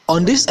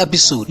On this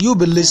episode, you'll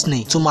be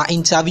listening to my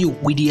interview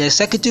with the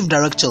Executive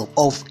Director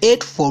of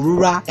Aid for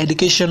Rural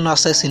Education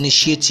Access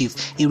Initiative,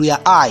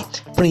 Area I,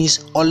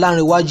 Prince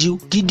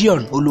Lanreshaper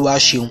Gideon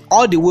Oluwaseun,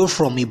 all the way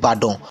from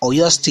Ibadan,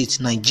 Oyo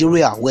State,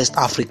 Nigeria, West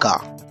Africa.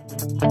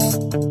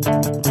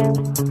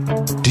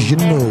 Do you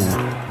know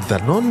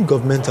that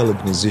non-governmental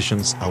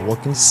organizations are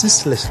working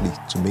ceaselessly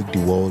to make the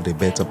world a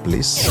better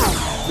place?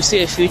 We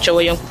see a future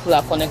where young people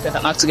are connected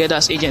and act together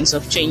as agents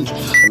of change.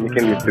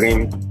 Making the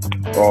dream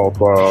of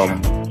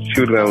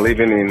children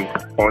living in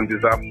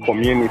undeserved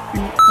communities.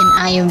 And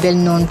I am well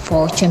known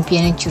for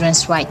championing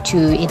children's right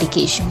to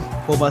education.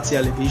 Poverty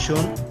alleviation,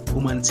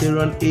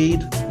 humanitarian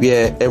aid,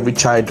 where every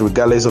child,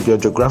 regardless of your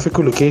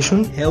geographical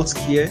location,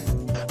 healthcare,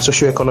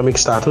 socioeconomic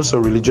status,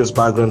 or religious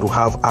background, will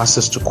have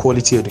access to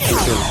quality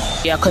education.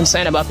 We are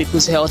concerned about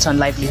people's health and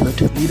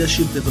livelihood,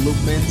 leadership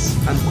development,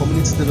 and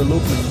community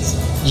development.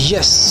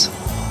 Yes,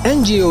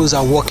 NGOs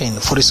are working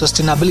for the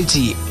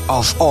sustainability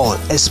of all,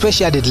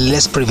 especially the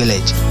less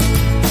privileged.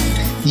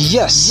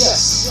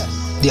 Yes,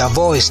 their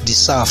voice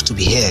deserves to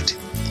be heard.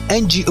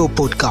 NGO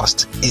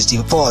Podcast is the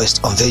voice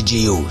of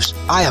NGOs.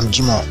 I am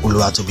Jimoh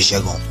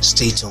Oluwatobi-Shegun.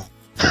 Stay tuned.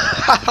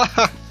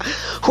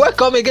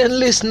 Welcome again,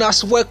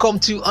 listeners. Welcome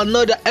to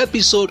another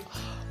episode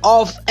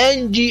of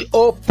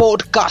NGO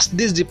Podcast.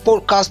 This is the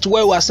podcast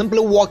where we are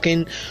simply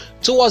working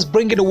towards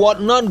bringing the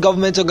world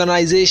non-government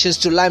organizations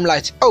to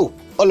limelight. Hold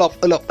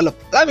up.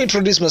 Let me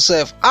introduce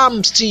myself.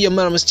 I'm still your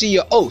man. I'm still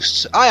your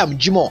host. I am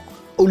Jimoh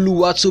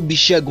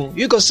Oluwatobi-Shegun.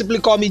 You can simply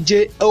call me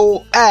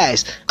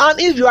JOS. And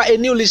if you are a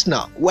new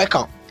listener,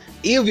 welcome.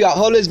 If you have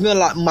always been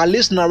my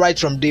listener right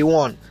from day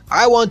one,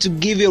 I want to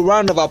give you a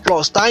round of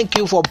applause. Thank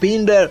you for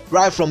being there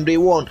right from day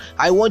one.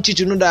 I want you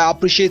to know that I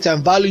appreciate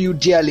and value you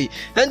dearly.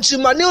 And to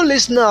my new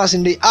listeners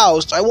in the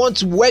house, I want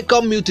to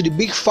welcome you to the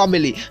big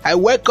family. I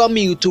welcome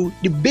you to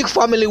the big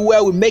family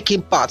where we make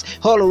impact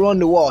all around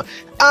the world.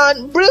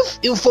 And brief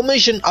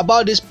information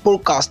about this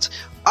podcast.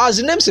 As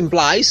the name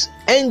implies,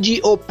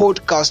 NGO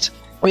Podcast.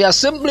 We are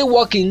simply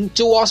working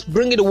towards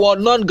bringing the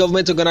world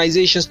non-government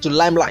organizations to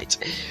limelight.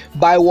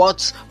 By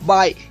what?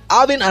 By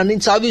having an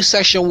interview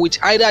session with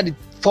either the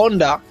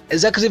founder,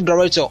 executive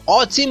director,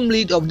 or team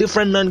lead of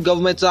different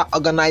non-governmental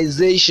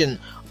organizations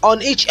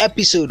on each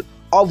episode,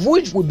 of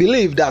which we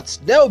believe that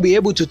they will be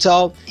able to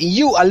tell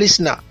you, a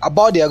listener,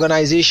 about the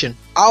organization,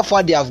 how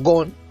far they have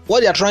gone, what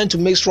they are trying to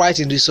make right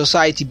in the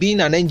society, being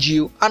an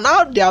NGO, and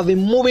how they have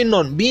been moving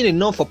on, being a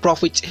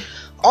non-for-profit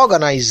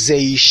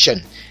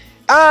organization.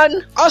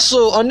 And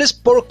also on this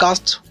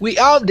podcast, we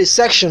have the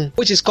section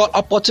which is called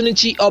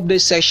Opportunity Update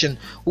Section,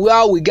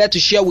 where we get to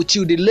share with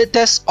you the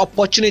latest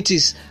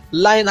opportunities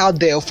lying out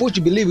there, of which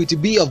we believe it to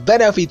be of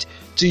benefit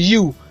to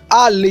you,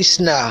 our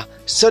listener,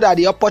 so that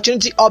the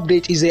opportunity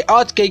update is a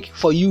hot cake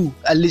for you,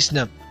 a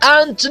listener.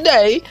 And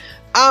today,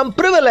 I'm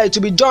privileged to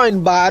be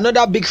joined by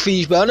another big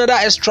fish, by another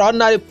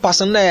extraordinary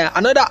personnel,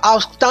 another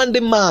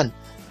outstanding man,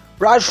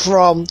 right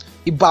from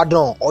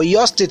Ibadan,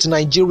 Oyo State,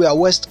 Nigeria,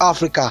 West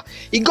Africa.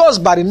 He goes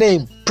by the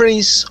name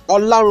Prince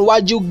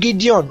Lanreshaper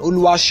Gideon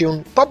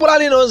Oluwaseun,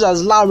 popularly known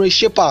as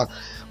Lanreshaper.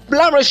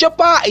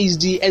 Lanreshaper is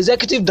the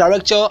executive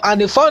director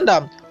and the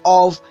founder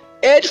of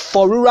Aid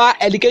for Rural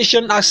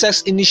Education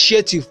Access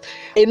Initiative,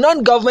 a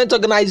non-government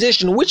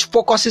organization which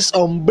focuses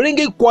on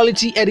bringing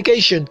quality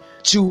education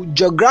to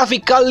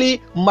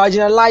geographically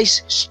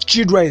marginalized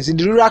children in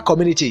the rural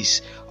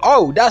communities.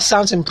 Oh, that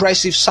sounds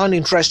impressive, sounds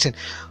interesting.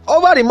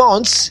 Over the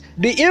months,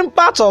 the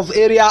impact of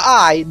Area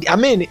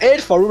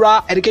Aid for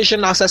Rural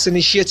Education Access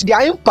Initiative,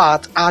 their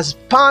impact has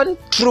spanned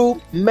through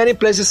many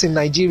places in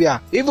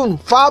Nigeria, even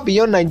far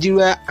beyond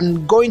Nigeria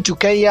and going to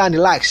Kenya and the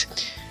likes.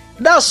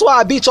 That's why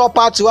I beat up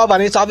out to have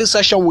an interview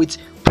session with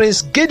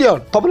Prince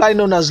Gideon, popularly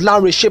known as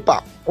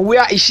Lanreshaper,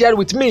 where he shared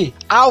with me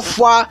how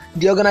far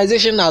the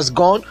organization has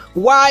gone,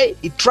 why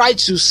he tried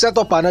to set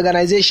up an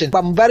organization. But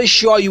I'm very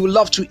sure you will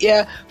love to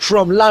hear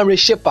from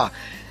Lanreshaper,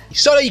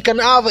 so that you can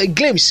have a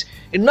glimpse,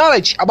 a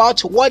knowledge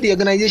about what the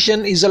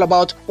organization is all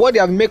about, what they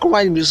have been making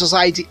right in the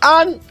society,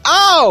 and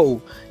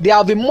how they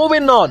have been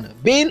moving on,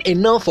 being a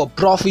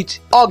non-for-profit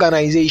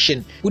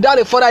organization. Without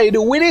a further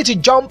ado, we need to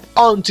jump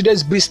on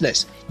today's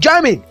business.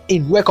 Join me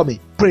in welcoming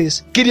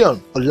Prince Gideon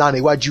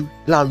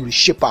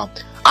Lanreshaper.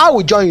 I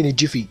will join you in a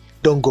jiffy.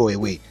 Don't go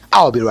away.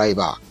 I'll be right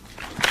back.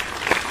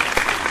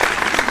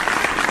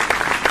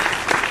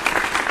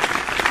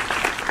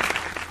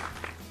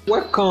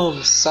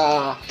 Welcome,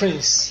 Sir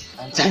Prince,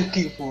 and thank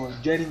you for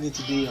joining me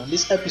today on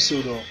this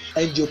episode of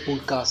NGO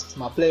Podcast.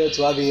 My pleasure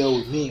to have you here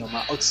with me on my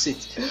hot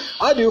seat.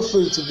 How do you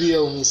feel to be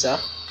here with me, sir?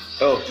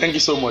 Oh, thank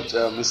you so much,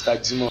 Mr.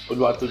 Jimoh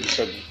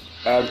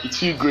Oluwatobi-Shegun. It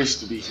feels great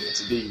to be here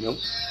today,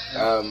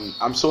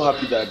 I'm so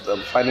happy that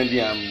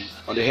finally I'm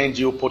on the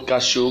NGO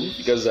Podcast show,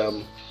 because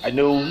I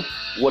know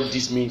what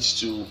this means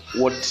to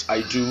what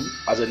I do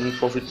as a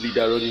non-profit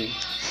leader running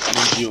an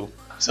NGO.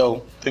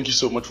 So, thank you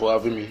so much for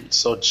having me. It's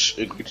such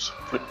a great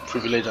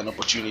privilege and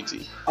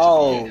opportunity.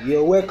 Oh,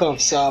 you're welcome,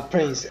 Sir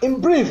Prince.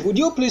 In brief, would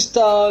you please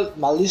tell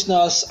my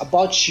listeners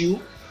about you?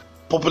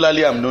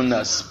 Popularly, I'm known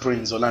as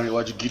Prince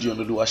Lanreshaper Gideon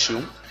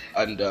Oluwaseun.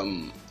 and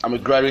I'm a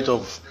graduate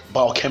of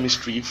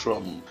biochemistry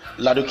from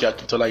Ladoke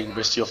Akintola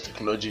University of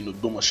Technology in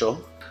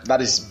Ogbomoso.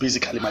 That is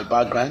basically my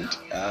background,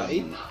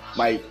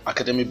 my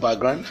academic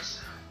background.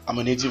 I'm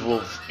a native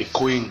of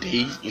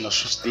Ikoyi in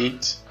Osun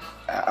State.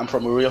 I'm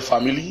from a royal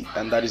family,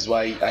 and that is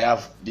why I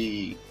have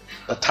the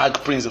tag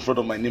prince in front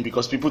of my name,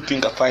 because people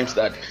think at times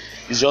that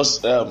it's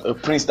just a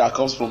prince that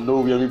comes from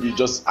nowhere, maybe you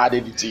just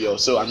added it to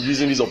yours. So I'm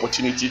using this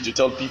opportunity to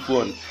tell people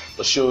on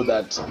the show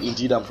that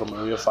indeed I'm from a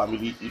royal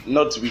family,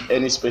 not with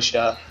any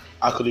special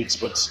accolades,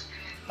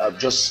 but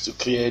just to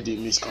clear the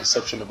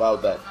misconception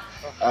about that.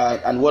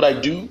 And what I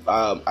do,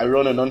 I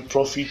run a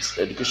non-profit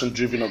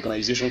education-driven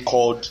organization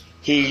called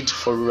Aid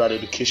for Rural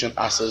Education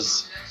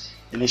Access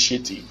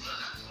Initiative.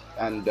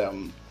 And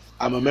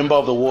I'm a member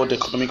of the World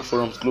Economic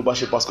Forum's Global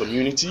Shapers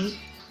community,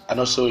 and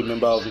also a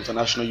member of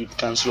International Youth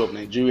Council of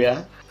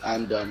Nigeria,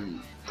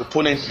 and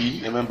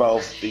proponently a member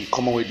of the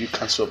Commonwealth Youth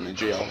Council of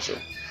Nigeria also.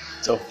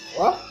 So,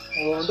 well,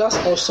 that's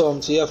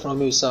awesome to hear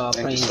from you, sir.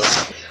 Thank you,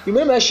 sir. You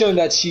may mention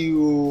that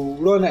you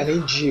run an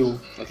NGO.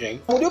 Okay.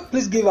 Would you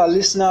please give our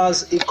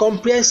listeners a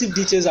comprehensive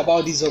details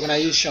about this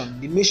organization,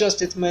 the mission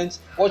statement,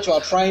 what you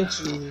are trying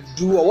to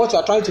do or what you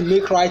are trying to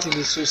make right in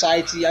the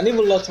society, and even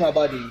a lot more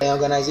about the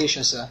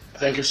organization, sir?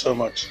 Thank you so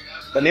much.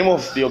 The name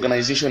of the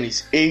organization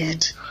is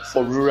Aid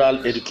for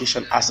Rural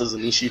Education Access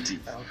Initiative.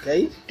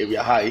 Okay.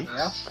 Area High.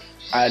 Yeah.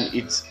 And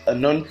it's a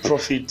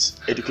non-profit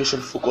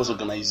education-focused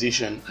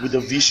organization with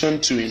a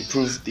vision to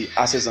improve the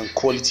access and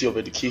quality of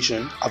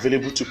education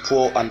available to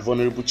poor and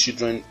vulnerable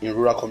children in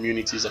rural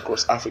communities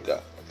across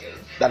Africa.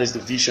 That is the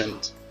vision.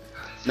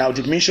 Now,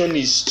 the mission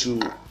is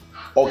to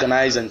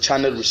organize and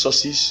channel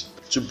resources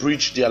to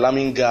bridge the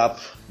alarming gap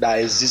that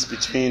exists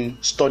between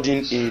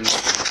studying in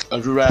a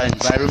rural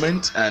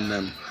environment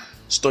and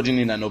studying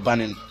in an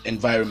urban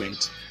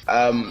environment.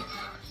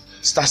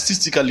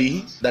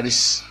 Statistically, that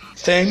is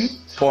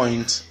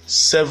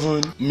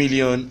 10.7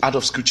 million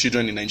out-of-school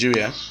children in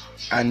Nigeria,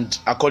 and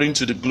according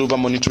to the global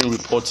monitoring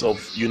report of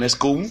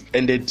UNESCO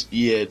ended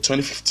year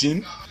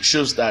 2015,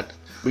 shows that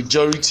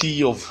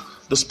majority of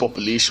this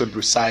population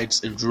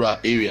resides in rural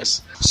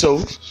areas.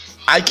 So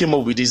I came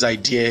up with this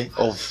idea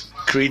of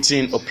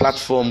creating a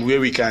platform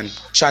where we can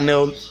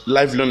channel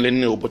lifelong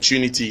learning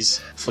opportunities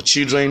for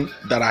children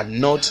that are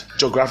not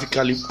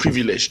geographically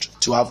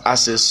privileged to have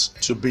access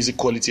to basic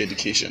quality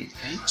education.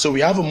 So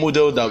we have a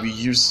model that we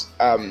use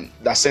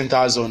that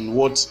centers on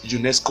what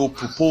UNESCO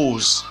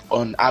proposed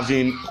on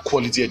having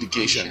quality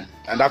education,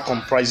 and that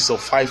comprises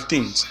of 5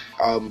 things.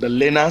 The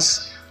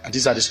learners, and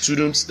these are the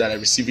students that are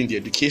receiving the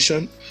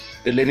education;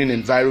 the learning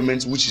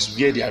environment, which is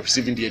where they are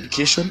receiving the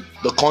education;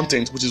 the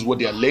content, which is what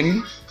they are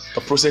learning;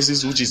 the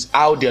processes, which is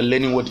how they are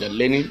learning what they are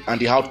learning; and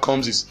the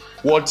outcomes is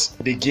what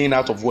they gain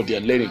out of what they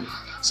are learning.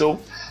 So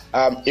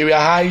Area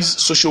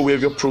High's social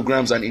welfare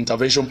programs and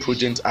intervention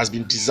project has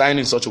been designed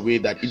in such a way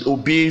that it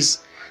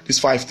obeys these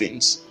 5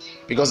 things,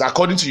 because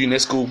according to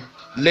UNESCO,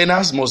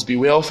 learners must be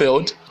well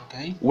fed,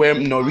 well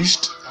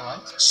nourished,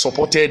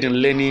 supported in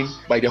learning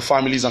by their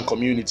families and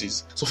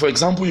communities. So for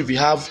example, if we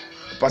have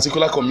a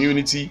particular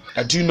community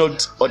that do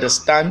not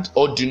understand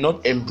or do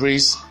not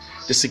embrace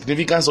the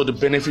significance or the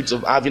benefits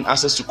of having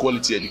access to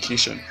quality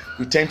education,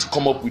 we tend to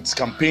come up with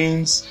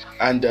campaigns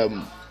and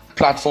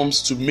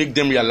platforms to make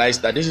them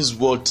realize that this is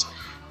what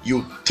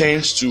you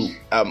tend to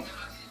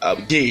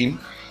gain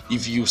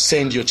if you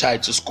send your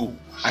child to school.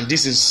 And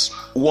this is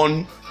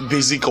one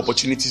basic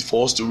opportunity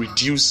for us to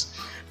reduce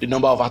the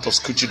number of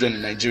out-of-school children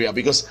in Nigeria,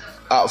 because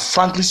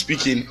frankly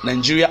speaking,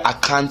 Nigeria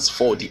accounts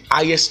for the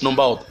highest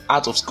number of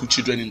out-of-school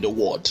children in the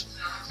world.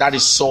 That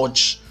is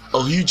such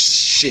a huge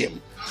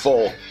shame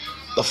for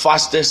the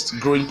fastest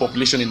growing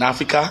population in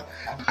Africa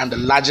and the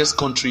largest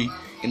country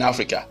in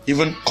Africa.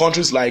 Even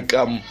countries like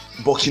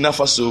Burkina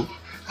Faso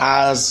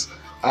has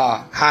a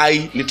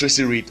high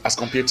literacy rate as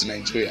compared to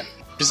Nigeria.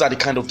 These are the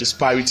kind of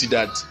disparity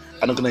that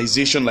an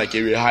organization like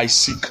Area High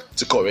seek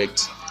to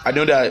correct. I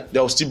know that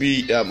there will still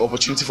be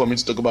opportunity for me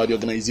to talk about the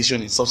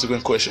organization in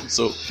subsequent questions,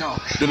 so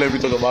don't let me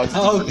talk about it.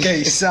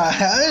 Okay, sir.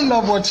 I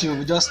love what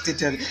you just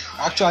stated.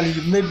 Actually,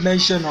 you made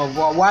mention of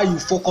why you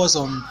focus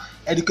on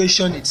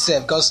education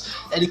itself, because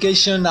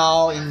education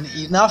now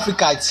in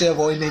Africa itself,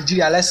 or in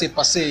Nigeria, let's say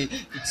per se,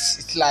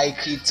 it's like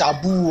it's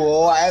taboo,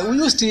 or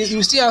you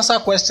still answer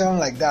questions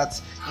like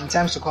that in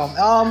times to come.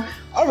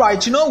 All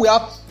right, we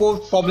have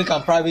both public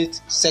and private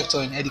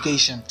sector in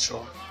education.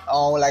 Sure.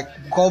 Like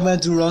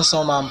government do run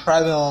some and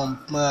private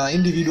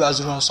individuals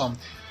do run some.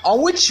 On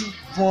which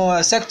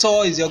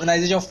sector is the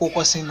organization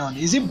focusing on?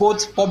 Is it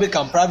both public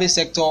and private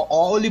sector,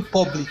 or only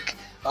public?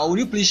 Would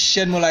you please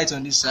shed more light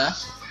on this, sir?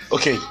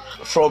 Okay,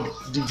 from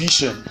the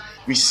vision,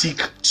 we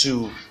seek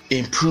to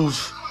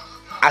improve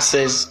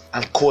access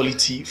and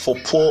quality for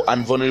poor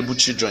and vulnerable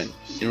children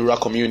in rural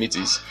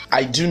communities.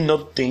 I do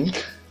not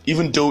think,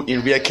 even though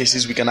in rare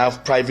cases we can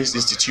have private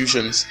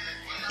institutions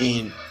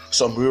in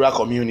some rural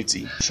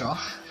community. Sure.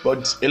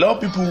 But a lot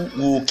of people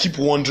will keep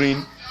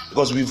wondering,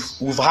 because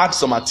we've had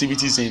some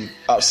activities in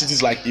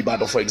cities like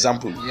Ibadan, for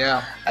example.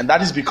 Yeah. And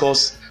that is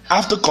because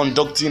after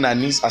conducting a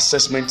needs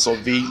assessment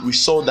survey, we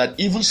saw that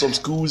even some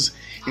schools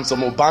in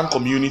some urban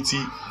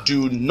community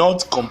do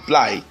not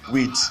comply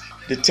with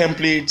the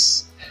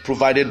templates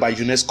provided by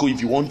UNESCO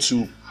if you want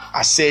to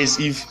assess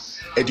if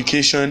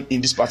education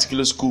in this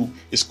particular school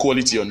is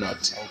quality or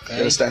not. Okay. You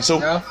understand?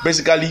 So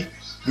basically,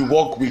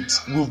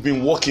 we've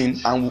been working,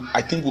 and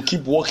I think we'll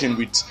keep working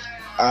with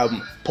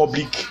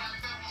public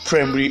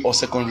primary or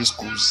secondary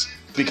schools,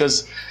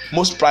 because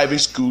most private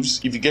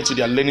schools, if you get to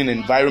their learning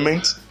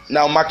environment,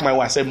 now mark my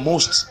word, I said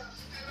most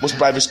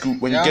private schools,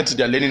 when you get to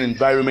their learning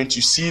environment,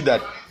 you see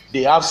that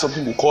they have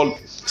something we call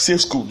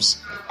safe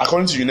schools.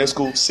 According to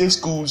UNESCO, safe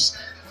schools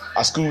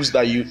are schools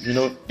that you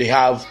know they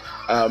have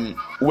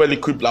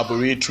well-equipped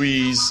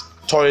laboratories,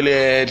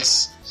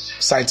 toilets,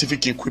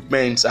 scientific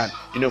equipment, and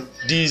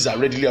these are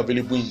readily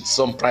available in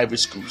some private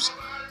schools.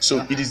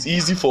 So it is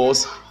easy for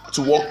us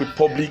to work with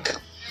public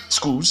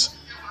schools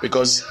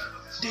because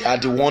they are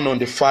the one on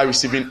the far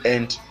receiving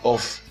end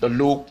of the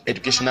low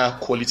educational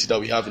quality that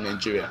we have in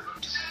Nigeria.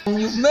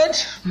 You made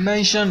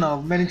mention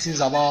of many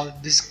things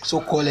about this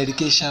so-called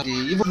education.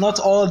 Even not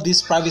all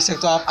these private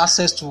sector have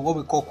access to what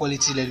we call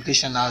quality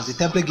education as the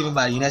template given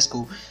by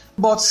UNESCO.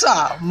 But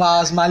sir,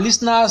 as my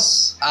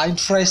listeners are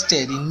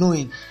interested in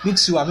knowing, me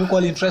too, I'm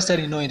equally interested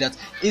in knowing that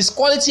is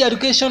quality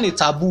education a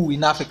taboo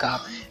in Africa?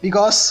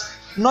 Because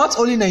not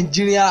only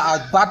Nigeria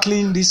are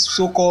battling this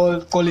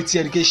so-called quality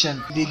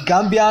education. The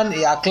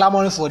Gambian are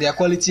clamoring for their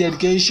quality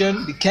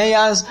education, the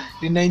Kenyans,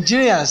 the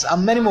Nigerians,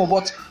 and many more.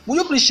 But will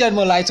you please shed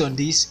more light on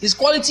this? Is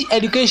quality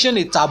education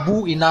a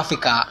taboo in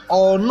Africa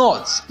or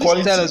not?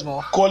 Please tell us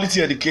more.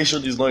 Quality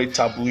education is not a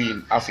taboo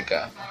in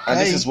Africa. And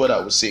this is what I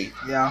would say.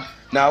 Yeah.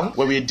 Now,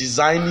 when we're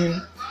designing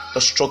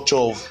the structure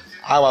of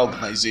our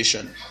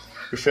organization,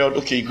 we felt,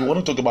 okay, we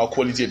want to talk about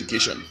quality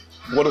education.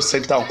 We want to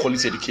center on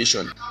quality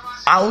education.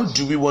 How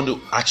do we want to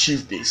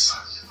achieve this?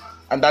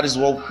 And that is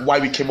why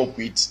we came up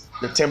with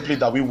the template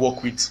that we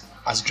work with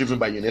as driven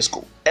by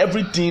UNESCO.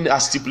 Everything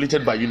as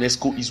stipulated by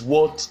UNESCO is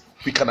what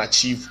we can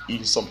achieve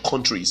in some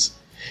countries.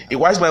 A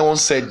wise man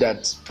once said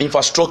that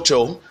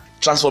infrastructure,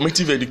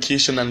 transformative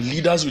education, and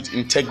leaders with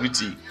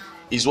integrity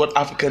is what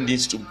Africa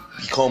needs to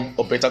become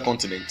a better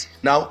continent.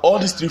 Now, all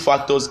these three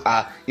factors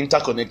are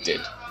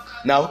interconnected.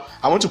 Now,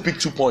 I want to pick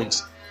 2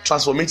 points: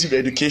 transformative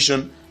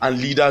education and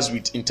leaders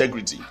with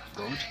integrity.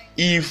 Good.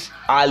 If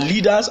our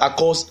leaders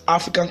across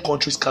African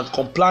countries can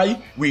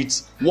comply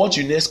with what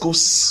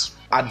UNESCO's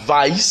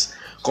advice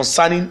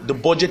concerning the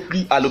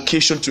budgetary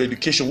allocation to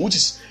education, which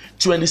is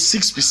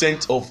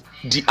 26% of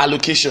the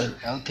allocation,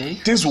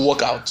 things will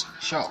work out.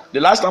 Sure. The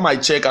last time I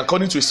checked,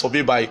 according to a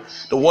survey by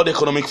the World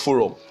Economic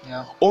Forum,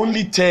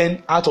 only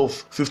 10 out of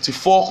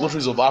 54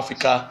 countries of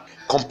Africa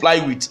comply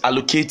with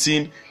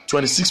allocating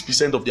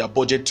 26% of their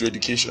budget to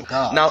education.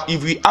 Now,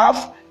 if we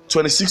have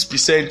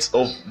 26%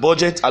 of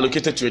budget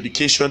allocated to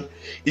education,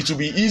 it will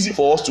be easy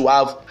for us to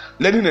have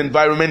learning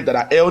environment that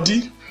are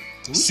healthy,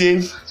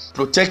 safe,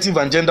 protective,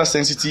 and gender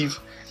sensitive,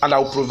 and that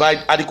will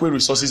provide adequate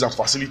resources and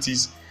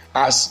facilities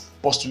as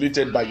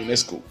postulated by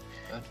UNESCO.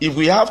 If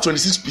we have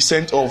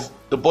 26% of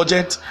the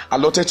budget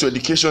allotted to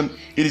education,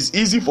 it is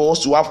easy for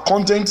us to have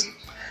content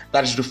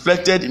that is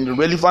reflected in the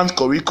relevant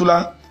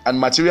curricula and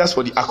materials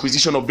for the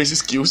acquisition of basic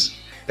skills,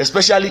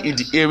 especially in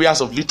the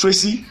areas of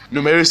literacy,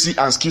 numeracy,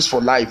 and skills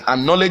for life,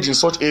 and knowledge in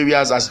such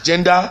areas as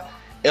gender,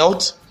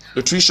 health,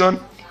 nutrition,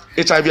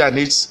 HIV and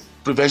AIDS,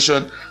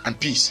 prevention, and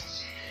peace.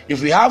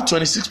 If we have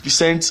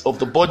 26% of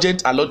the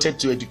budget allotted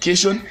to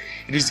education,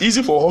 it is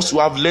easy for us to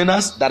have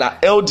learners that are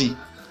healthy,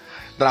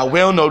 that are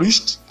well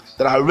nourished,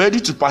 that are ready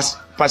to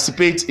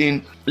participate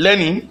in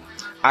learning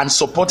and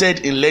supported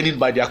in learning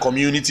by their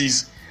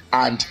communities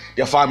and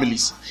their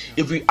families.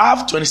 If we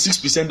have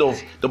 26%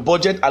 of the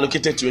budget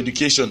allocated to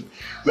education,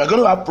 we are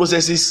going to have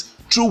processes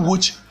through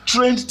which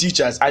trained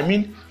teachers,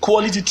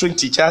 quality trained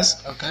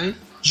teachers,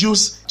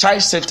 use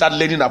child-centered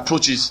learning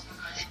approaches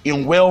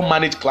in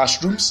well-managed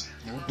classrooms,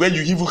 where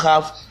you even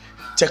have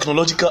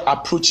technological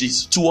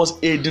approaches towards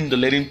aiding the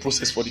learning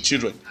process for the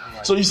children.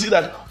 So you see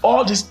that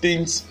all these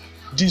things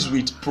deals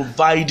with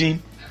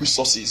providing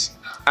resources.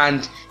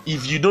 And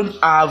if you don't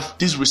have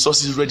these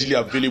resources readily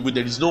available,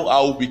 there is no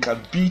how we can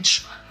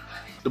beat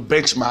the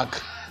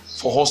benchmark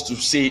for us to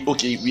say,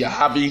 okay, we are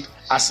having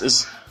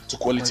access to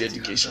quality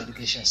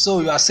education.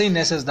 So you are saying, in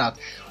essence, that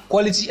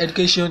quality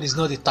education is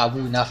not a taboo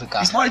in Africa.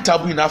 It's not a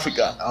taboo in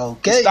Africa.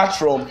 Okay. It starts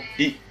from,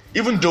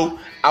 even though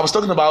I was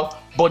talking about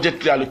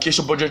budgetary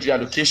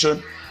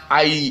allocation,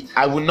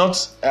 I will not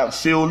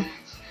fail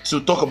to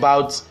talk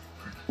about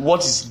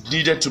what is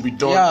needed to be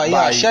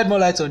done. Shed more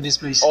light on this,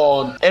 please.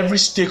 On every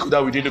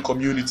stakeholder within the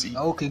community.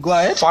 Okay, go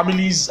ahead.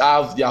 Families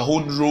have their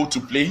own role to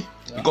play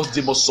because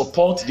they must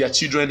support their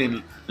children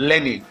in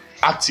learning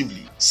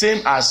actively. Same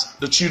as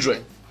the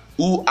children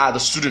who are the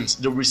students,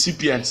 the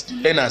recipients, the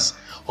learners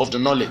of the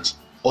knowledge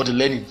or the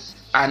learning.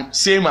 And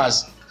same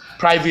as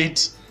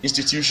private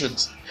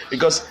institutions.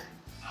 Because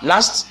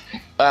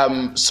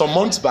some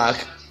months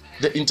back,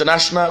 the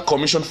International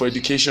Commission for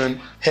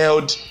Education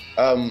held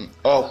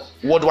a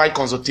worldwide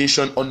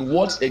consultation on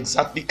what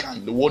exactly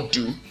can the world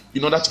do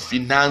in order to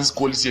finance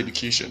quality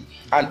education.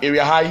 And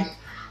Area High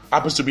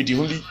happens to be the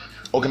only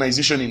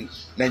organization in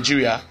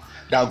Nigeria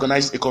that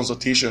organized a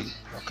consultation.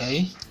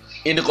 Okay.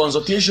 In the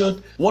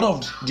consultation, one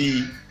of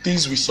the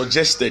things we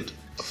suggested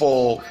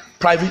for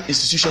private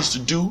institutions to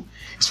do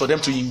is for them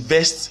to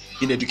invest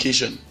in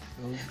education.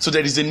 So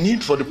there is a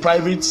need for the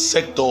private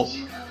sector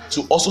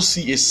to also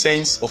see a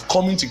sense of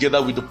coming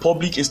together with the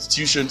public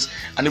institutions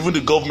and even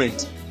the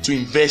government to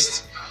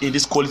invest in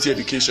this quality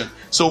education.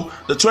 So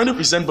the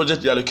 20%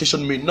 budget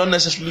allocation may not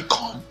necessarily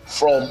come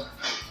from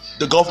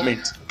the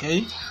government.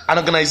 Okay. An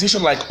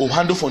organization like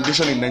Ohando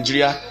Foundation in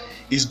Nigeria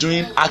is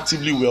doing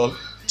actively well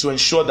to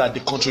ensure that they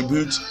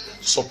contribute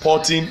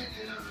supporting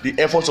the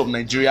efforts of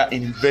Nigeria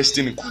in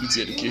investing in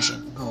quality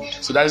education. Good.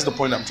 So that is the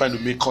point I'm trying to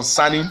make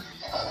concerning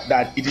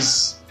that it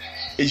is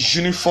a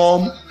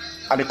uniform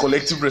and a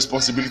collective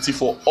responsibility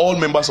for all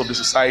members of the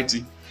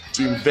society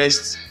to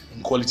invest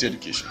in quality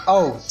education.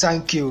 Oh,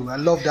 thank you. I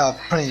love that,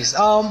 Prince.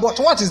 But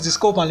what is the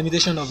scope and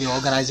limitation of your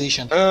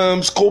organization?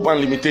 Scope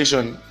and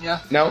limitation. Yeah.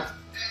 Now,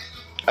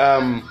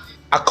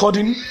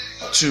 according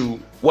to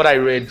what I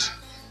read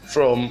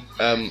from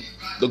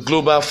the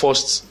Global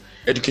First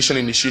Education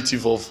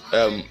Initiative of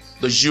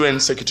the UN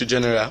Secretary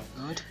General,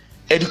 Good.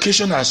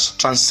 education has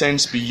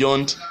transcends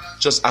beyond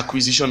just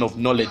acquisition of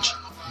knowledge.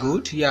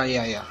 Good.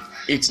 Yeah.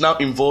 It now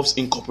involves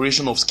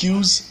incorporation of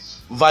skills,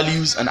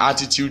 values, and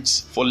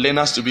attitudes for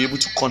learners to be able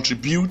to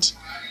contribute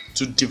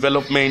to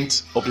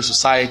development of the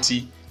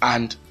society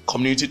and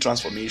community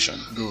transformation.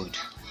 Good.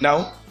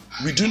 Now,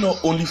 we do not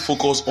only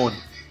focus on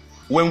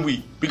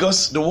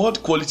because the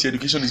word quality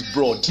education is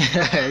broad.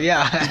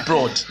 Yeah. It's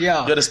broad.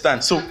 Yeah. You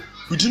understand? So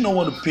we do not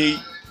want to pay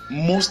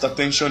most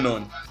attention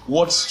on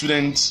what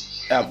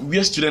students,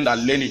 where students are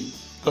learning,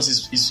 because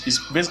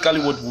it's basically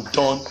what we've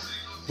done.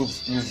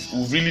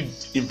 We've really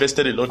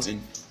invested a lot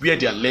in where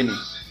they are learning.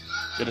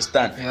 You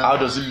understand? Yeah. How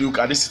does it look?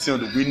 Are they sitting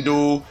on the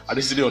window? Are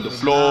they sitting on the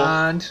floor?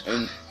 Ground.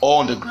 And or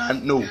on the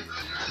ground? No.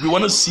 We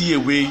want to see a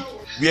way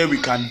where we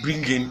can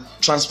bring in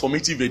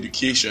transformative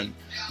education,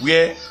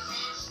 where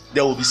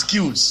there will be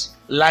skills,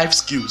 life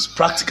skills,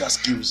 practical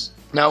skills.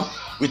 Now,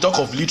 we talk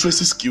of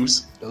literacy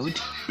skills. Good.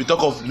 We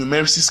talk of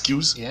numeracy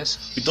skills.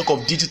 Yes. We talk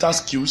of digital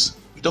skills.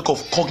 We talk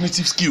of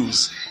cognitive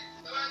skills.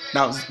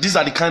 Now, these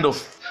are the kind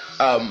of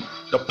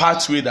the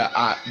pathway that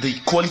are the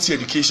quality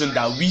education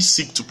that we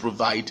seek to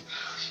provide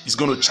is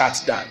going to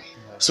chart down.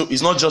 So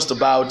it's not just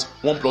about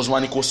 1 +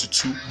 1 =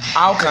 2.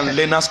 How can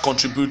learners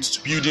contribute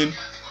to building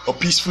a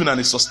peaceful and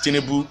a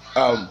sustainable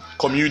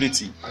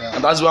community? Yeah.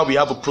 And that's why we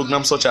have a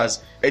program such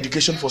as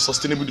Education for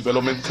Sustainable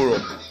Development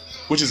Forum,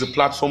 which is a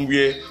platform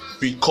where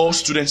we call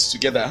students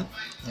together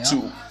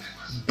to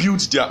build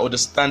their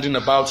understanding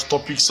about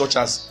topics such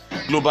as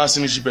global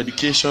citizenship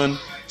education,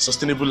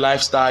 sustainable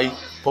lifestyle,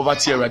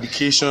 poverty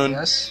eradication,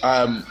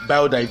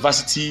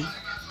 biodiversity,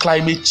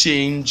 climate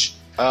change,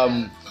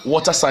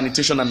 water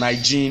sanitation and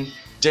hygiene,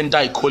 gender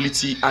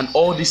equality, and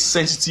all these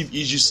sensitive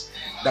issues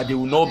that they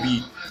will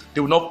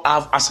not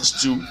have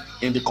access to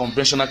in the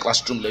conventional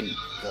classroom learning.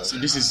 So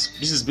this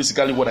is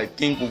basically what I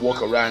think will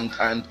work around,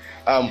 and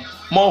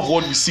more of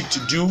what we seek to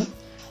do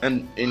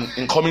and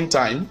in coming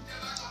time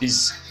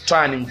is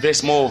try and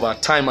invest more of our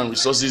time and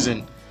resources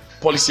in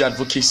policy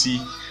advocacy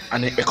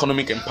and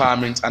economic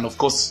empowerment, and of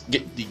course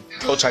get the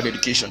girl child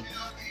education.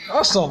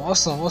 Awesome.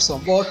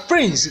 But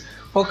Prince,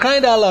 for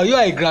crying out loud, you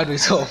are a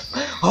graduate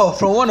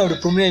from one of the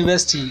prominent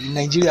universities in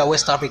Nigeria,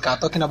 West Africa,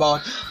 talking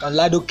about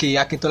Ladoke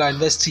Akintola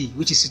University,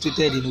 which is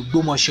situated in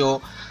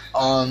Ogbomoso,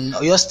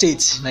 Oyo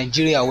State,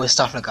 Nigeria, West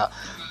Africa.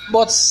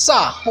 But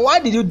sir, why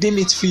did you deem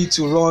it fit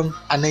to run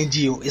an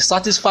NGO, a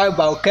satisfied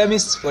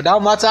biochemist for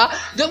that matter?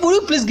 Would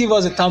you please give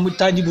us a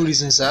tangible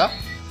reason, sir?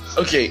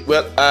 Okay,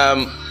 well,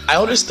 I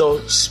always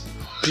tell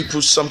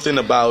people something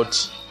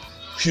about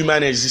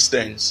human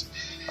existence.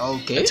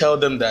 Okay. I tell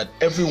them that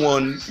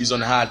everyone is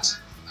on earth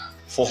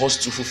for us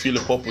to fulfill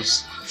a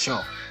purpose.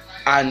 Sure.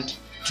 And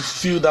to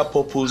fulfill that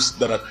purpose,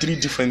 there are 3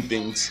 different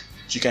things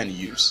you can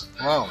use.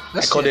 Wow.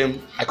 I call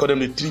them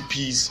the 3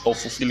 P's of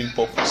fulfilling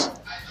purpose.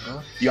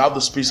 Yeah. You have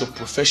the space of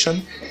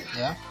profession,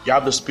 you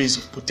have the space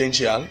of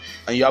potential,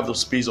 and you have the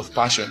space of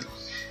passion.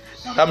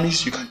 That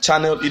means you can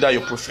channel either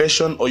your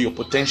profession or your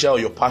potential or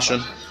your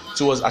passion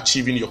towards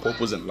achieving your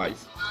purpose in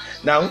life.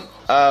 Now,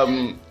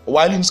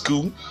 while in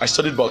school, I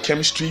studied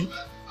biochemistry.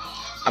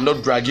 I'm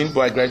not bragging,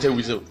 but I graduated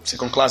with a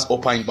 2nd class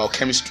upper in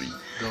biochemistry.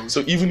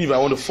 So even if I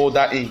want to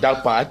further in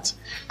that part,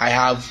 I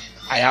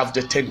have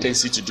the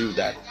tendency to do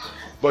that.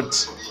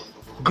 But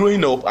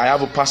growing up, I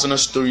have a personal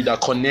story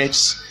that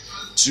connects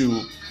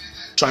to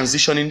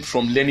transitioning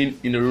from learning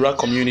in a rural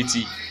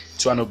community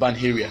to an urban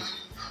area.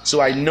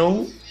 So I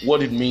know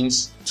what it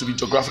means to be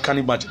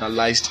geographically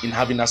marginalized in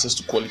having access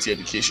to quality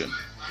education.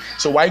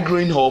 So while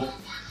growing up,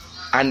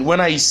 and when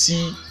I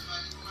saw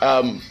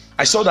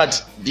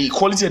that the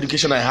quality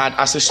education I had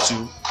access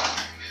to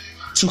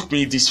took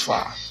me this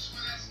far.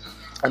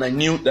 And I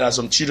knew there are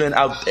some children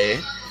out there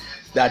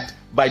that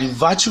by the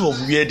virtue of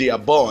where they are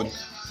born,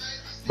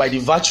 by the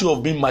virtue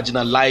of being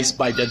marginalized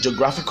by their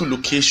geographical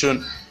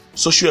location,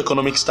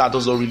 socioeconomic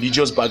status, or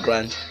religious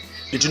background,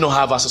 they do not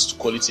have access to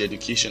quality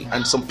education.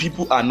 And some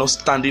people are not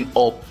standing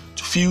up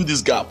to fill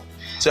this gap.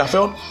 So I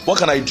felt, what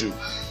can I do?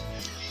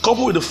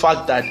 Coupled with the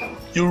fact that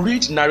you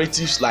read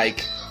narratives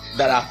like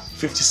there are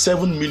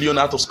 57 million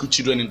out of school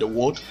children in the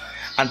world,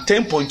 and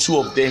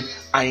 10.2 of them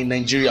are in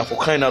Nigeria, for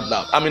crying out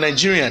loud. I'm a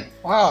Nigerian.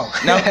 Wow.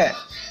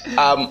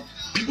 Now,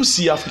 people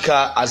see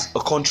Africa as a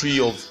country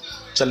of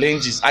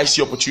challenges. I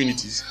see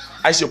opportunities.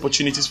 I see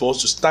opportunities for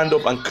us to stand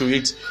up and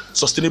create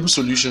sustainable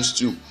solutions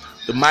to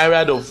the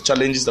myriad of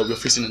challenges that we're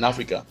facing in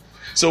Africa.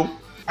 So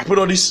I put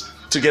all this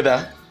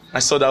together. I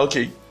saw that,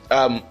 okay,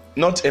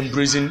 not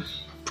embracing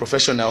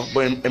professional,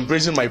 but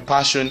embracing my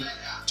passion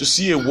to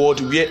see a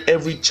world where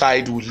every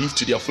child will live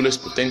to their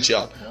fullest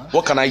potential.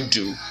 What can I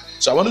do?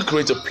 So I want to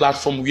create a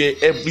platform where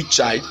every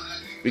child,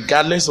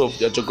 regardless of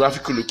their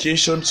geographical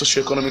location,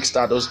 socioeconomic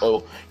status,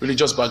 or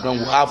religious background,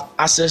 will have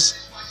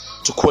access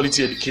to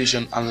quality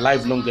education and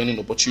lifelong learning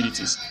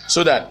opportunities,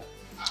 so that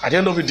at the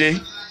end of the day,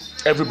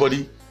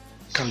 everybody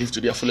can live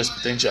to their fullest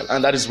potential.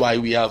 And that is why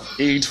we have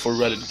Aid for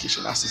Rural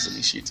Education Access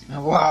Initiative.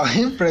 Wow,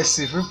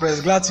 impressive.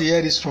 Glad to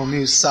hear this from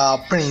you, Sir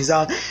Prince.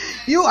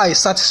 You are a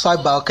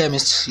certified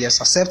biochemist, yes,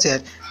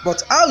 accepted.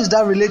 But how is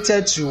that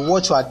related to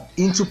what you are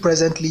into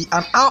presently,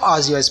 and how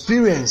has your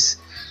experience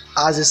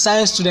as a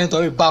science student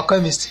or a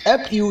biochemist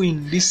helped you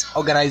in this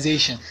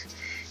organization?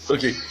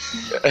 Okay,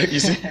 you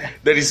see,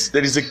 there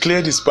is a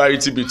clear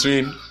disparity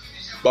between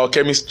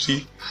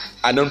biochemistry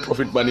and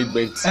non-profit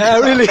management.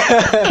 Really?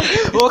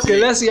 Okay,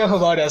 let's hear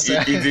about that,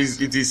 sir. It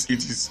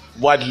is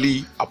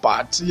widely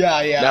apart.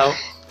 Yeah. Now,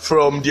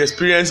 from the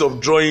experience of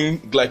drawing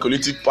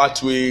glycolytic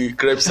pathway,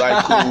 Krebs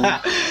cycle,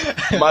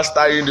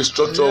 mastering the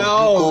structure of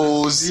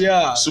glucose,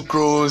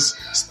 sucrose,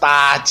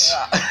 starch,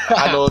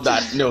 and all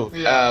that. No,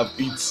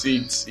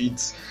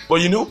 it's.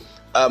 But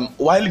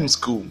while in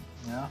school,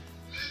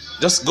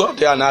 just go out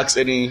there and ask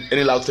any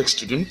LAUTECH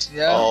student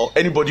or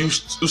anybody who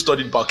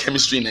studied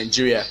biochemistry in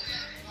Nigeria.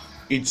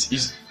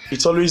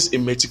 It's always a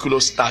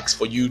meticulous task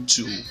for you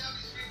to,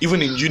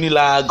 even in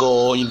Unilag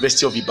or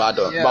University of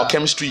Ibadan,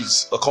 biochemistry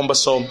is a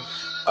cumbersome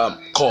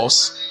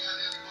course,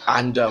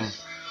 and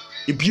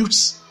it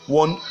builds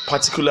one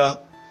particular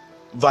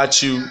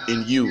virtue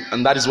in you,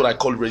 and that is what I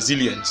call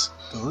resilience.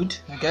 Good.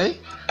 Okay.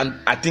 And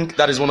I think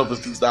that is one of the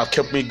things that have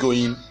kept me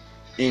going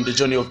in the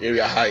journey of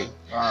Area High.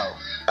 Wow.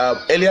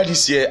 Earlier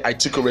this year, I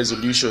took a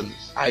resolution.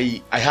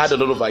 I had a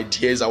lot of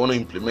ideas I want to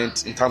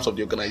implement in terms of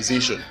the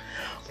organization.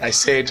 But I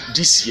said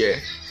this year,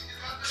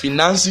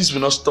 finances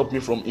will not stop me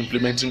from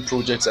implementing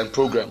projects and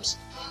programs.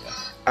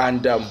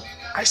 And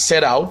I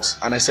set out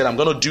and I said, I'm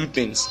going to do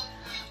things.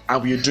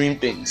 And we are doing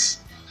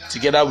things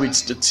together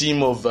with the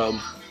team of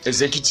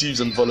executives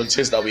and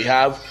volunteers that we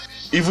have.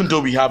 Even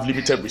though we have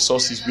limited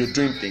resources, we are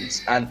doing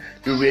things. And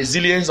the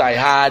resilience I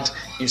had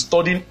in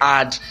studying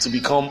hard to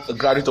become a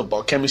graduate of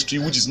biochemistry,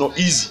 which is not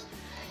easy,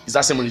 is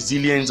that same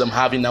resilience I'm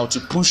having now to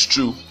push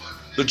through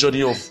the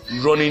journey of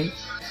running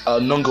a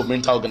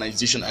non-governmental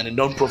organization and a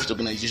non-profit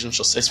organization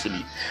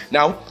successfully.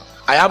 Now,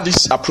 I have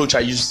this approach I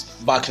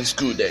used back in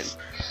school then.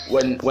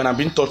 When I'm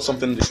being taught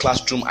something in the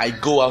classroom, I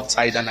go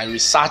outside and I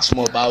research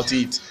more about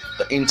it,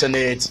 the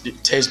internet, the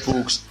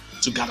textbooks,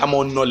 to gather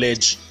more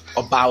knowledge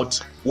about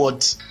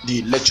what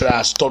the lecturer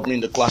has taught me in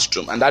the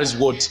classroom. And that is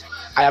what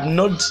I am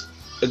not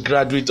a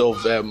graduate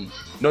of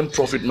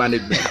non-profit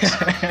management,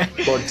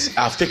 but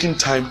I've taken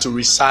time to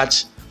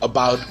research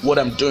about what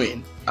I'm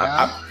doing.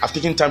 I've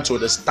taken time to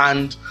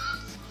understand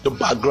the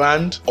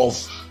background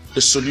of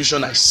the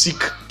solution I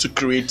seek to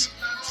create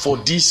for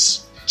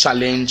this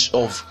challenge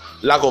of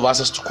lack of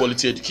access to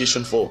quality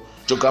education for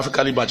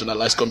geographically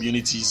marginalized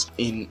communities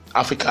in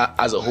Africa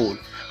as a whole.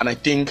 And I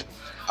think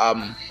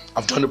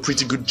I've done a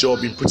pretty good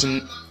job in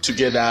putting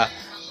together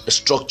a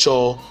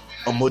structure,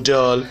 a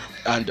model,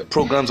 and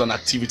programs and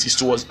activities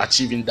towards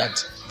achieving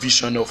that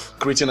vision of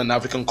creating an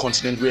African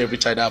continent where every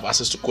child have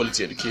access to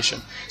quality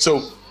education.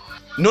 So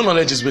no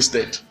knowledge is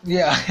wasted.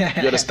 Yeah.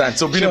 You understand?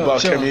 So being a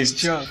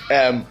biochemist,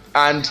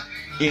 and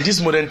in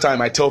this modern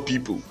time, I tell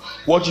people,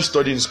 what you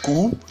study in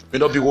school may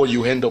not be what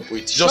you end up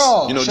with.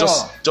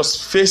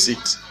 Just face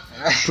it,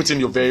 put in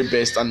your very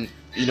best, and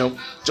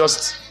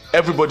just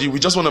everybody, we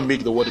just want to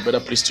make the world a better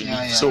place to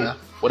live.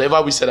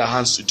 Whatever we set our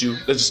hands to do,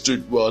 let's just do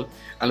it well,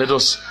 and let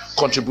us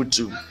contribute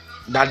to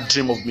that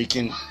dream of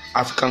making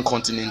African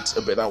continent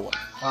a better one.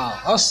 Wow,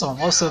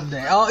 awesome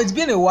there. It's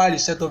been a while you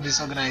set up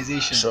this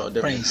organization. Sure,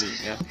 definitely.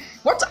 Yeah.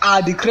 What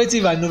are the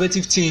creative and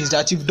innovative things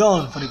that you've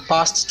done for the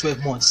past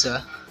 12 months,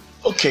 sir?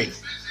 Okay,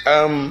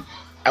 I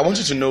want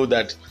you to know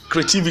that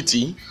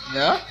creativity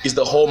is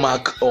the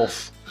hallmark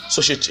of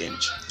social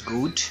change.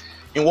 Good.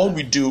 In what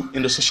we do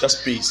in the social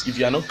space, if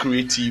you are not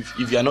creative,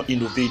 if you are not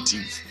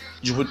innovative,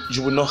 you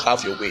will not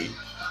have your way.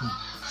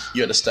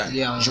 You understand?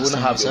 Yeah, you will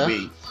not have your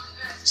way.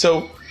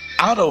 So,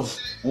 out of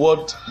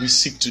what we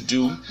seek to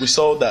do, we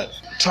saw that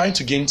trying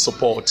to gain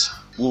support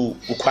will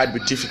quite be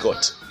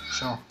difficult.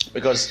 Sure.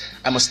 Because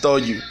I must tell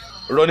you,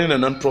 running a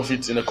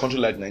non-profit in a country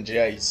like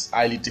Nigeria is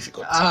highly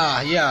difficult.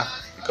 Yeah.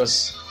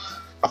 Because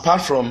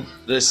apart from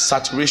the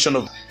saturation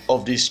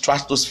of the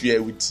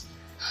stratosphere with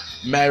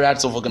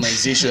myriads of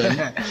organization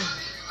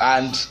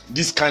and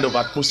this kind of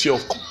atmosphere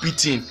of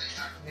competing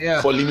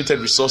for limited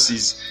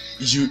resources,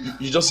 you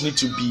just need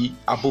to be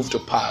above the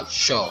pile.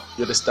 Sure.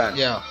 You understand?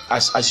 Yeah.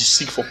 As you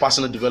seek for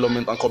personal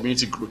development and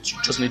community growth,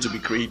 you just need to be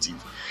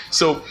creative.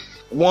 So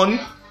one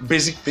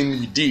basic thing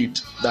we did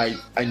that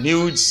I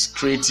knew it's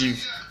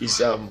creative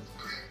is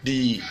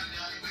the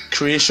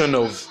creation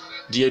of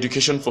the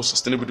Education for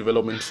Sustainable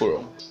Development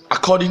Forum.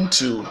 According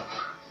to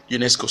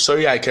UNESCO,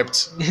 sorry I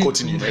kept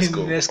quoting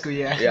UNESCO. UNESCO,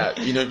 yeah. Yeah,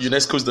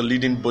 UNESCO is the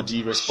leading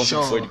body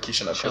responsible for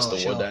education across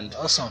the world, and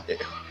awesome.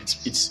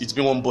 It's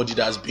been one body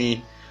that has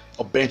been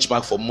a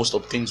benchmark for most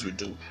of things we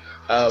do.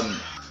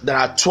 There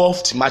are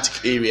 12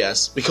 thematic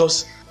areas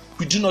because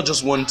we do not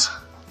just want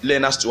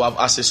learners to have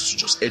access to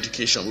just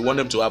education. We want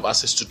them to have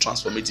access to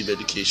transformative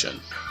education.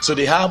 So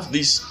they have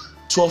these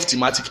 12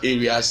 thematic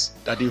areas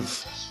that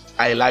they've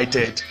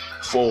highlighted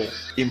for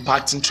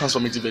impacting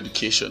transformative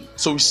education.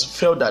 So we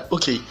felt that,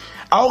 okay,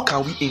 how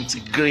can we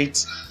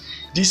integrate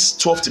these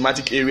 12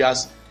 thematic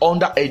areas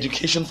under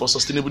Education for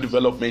Sustainable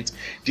Development,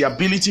 the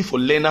ability for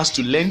learners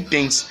to learn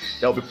things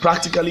that will be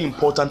practically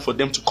important for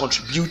them to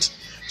contribute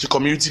to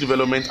community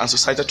development and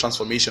societal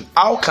transformation?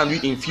 How can we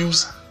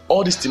infuse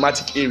all these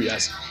thematic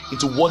areas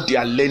into what they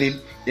are learning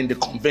in the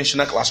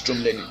conventional classroom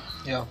learning?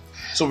 Yeah.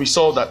 So we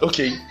saw that,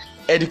 okay,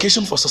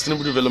 Education for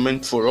Sustainable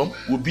Development Forum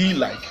would be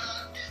like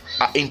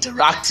an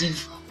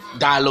interactive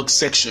dialogue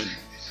section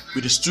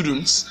with the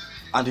students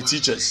and the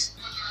teachers,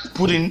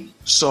 put in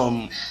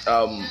some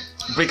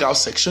breakout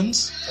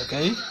sections,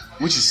 okay,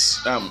 which is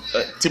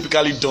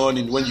typically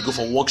done when you go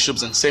for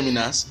workshops and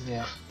seminars.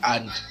 Yeah.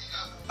 And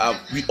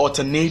we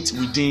alternate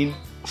within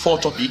 4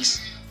 topics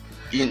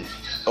in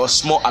a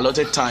small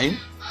allotted time,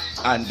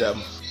 and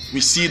we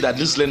see that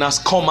these learners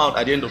come out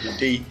at the end of the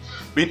day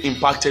being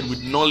impacted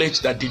with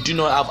knowledge that they do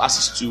not have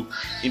access to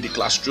in the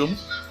classroom,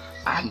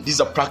 and these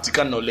are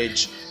practical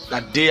knowledge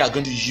that they are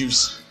going to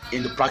use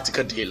in the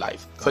practical day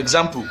life. For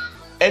example,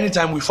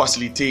 anytime we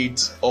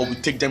facilitate or we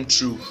take them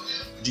through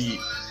the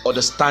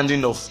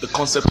understanding of the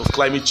concept of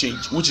climate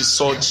change, which is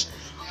such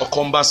a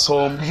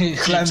cumbersome thing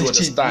to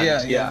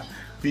understand,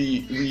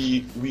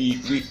 we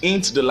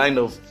hint the line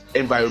of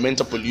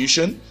environmental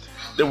pollution.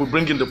 Then we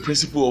bring in the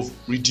principle of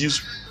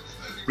reduce,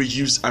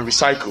 reuse, and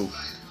recycle.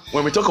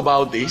 When we talk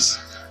about this,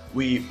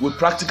 we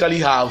practically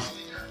have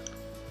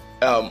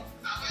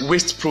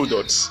waste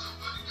products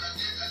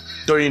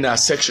during our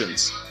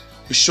sections.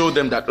 We show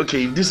them that,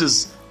 okay, this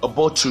is a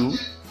bottle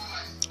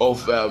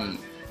of a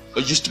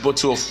used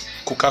bottle of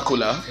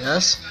Coca-Cola.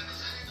 Yes.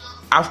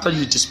 After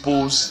you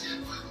dispose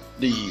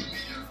the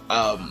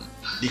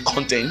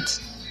content,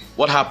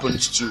 what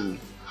happens to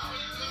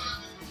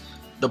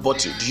the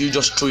bottle? Do you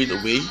just throw it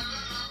away?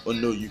 Or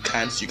no, you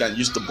can't. You can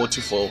use the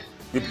bottle for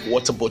maybe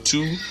water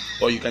bottle,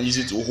 or you can use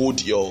it to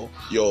hold your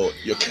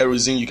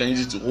kerosene. You can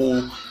use it to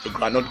hold your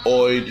groundnut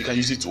oil. You can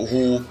use it to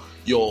hold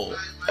your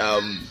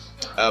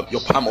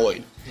palm oil.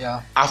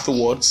 Yeah.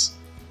 Afterwards,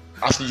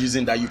 after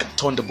using that, you can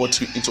turn the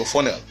bottle into a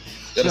funnel.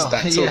 You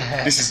understand? So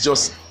this is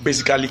just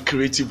basically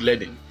creative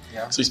learning.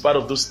 Yeah. So it's part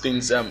of those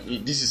things.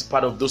 This is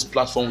part of those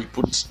platforms we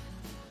put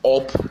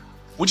up,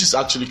 which is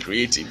actually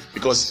creative,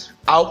 because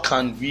how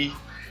can we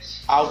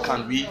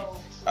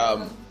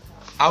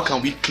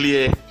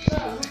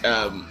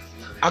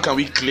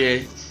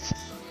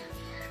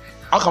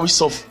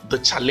solve the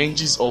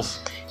challenges of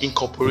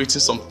incorporating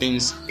some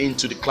things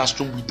into the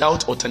classroom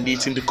without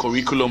alternating the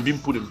curriculum being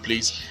put in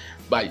place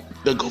by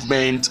the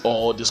government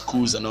or the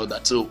schools and all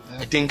that? So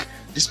I think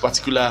this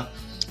particular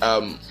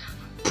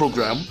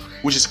program,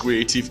 which is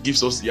creative,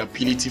 gives us the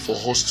ability for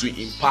us to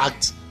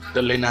impact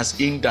the learners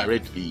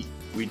indirectly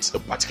with a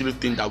particular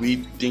thing that we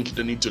think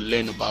they need to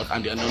learn about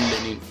and they are not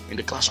learning in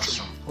the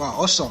classroom. Wow,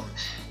 awesome.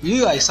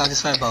 You are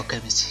satisfied about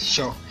chemistry,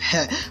 sure.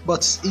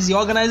 But is the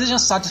organization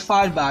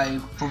certified by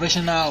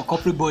professional or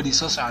corporate bodies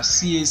such as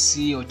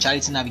CAC or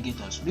Charity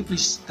Navigators? Will you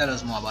please tell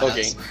us more about that?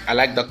 Okay, I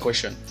like that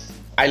question.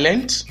 I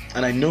learned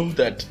and I know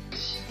that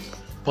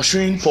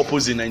pursuing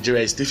purpose in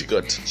Nigeria is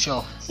difficult.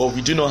 Sure. But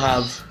we do not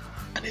have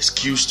an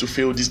excuse to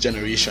fail this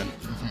generation.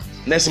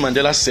 Nelson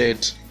Mandela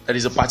said there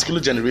is a particular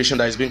generation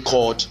that has been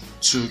called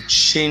to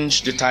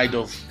change the tide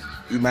of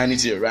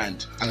humanity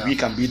around, and we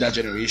can be that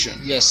generation.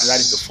 Yes. And that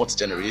is the 4th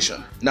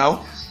generation.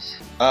 Now,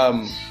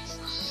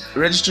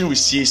 registering with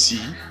CAC,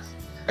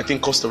 I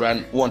think cost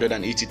around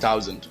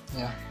 180,000.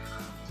 Yeah.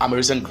 I'm a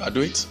recent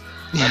graduate.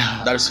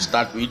 Yeah. That is to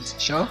start with.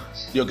 Sure.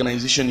 The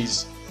organization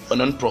is a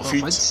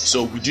non-profit,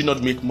 so we do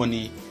not make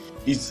money.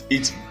 It's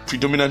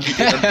predominantly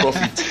a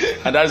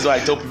non-profit, and that is why I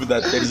tell people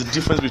that there is a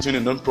difference between a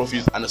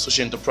non-profit and a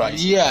social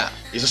enterprise. Yeah.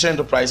 A social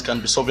enterprise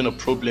can be solving a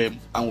problem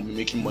and will be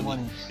making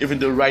money. Even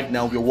though right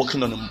now we are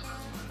working on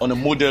a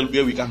model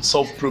where we can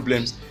solve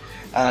problems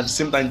and at the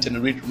same time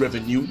generate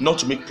revenue, not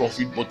to make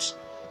profit but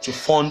to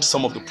fund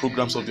some of the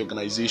programs of the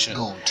organization.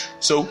 Good.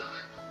 So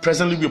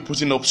presently we're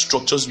putting up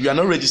structures. We are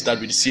not registered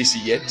with the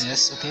CAC yet.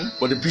 Yes, okay.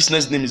 But the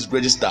business name is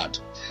registered.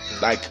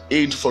 Like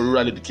Aid for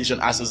Rural Education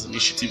Access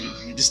Initiative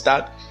is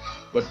registered,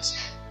 but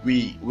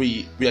we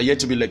are yet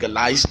to be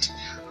legalized.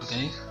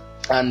 Okay.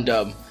 And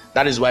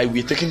that is why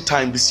we're taking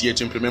time this year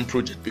to implement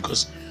project,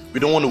 because we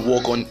don't want to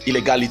work on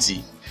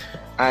illegality.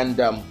 And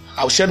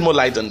I'll shed more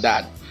light on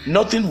that.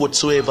 Nothing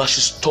whatsoever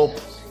should stop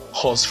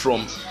us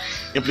from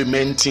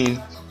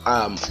implementing,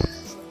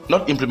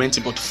 not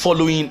implementing, but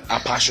following our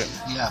passion.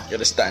 Yeah. You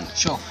understand?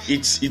 Sure.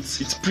 It's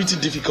pretty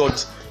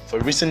difficult for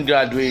a recent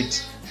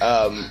graduate,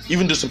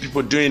 even though some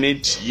people are doing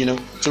it,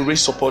 to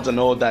raise support and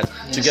all that,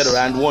 to get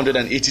around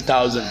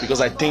 180,000,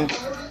 because I think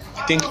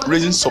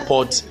raising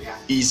support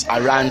is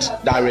around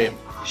that realm.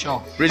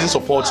 Sure. Raising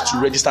support to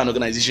register an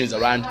organization is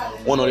around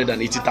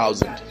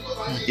 180,000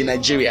 in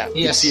Nigeria.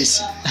 Yes. In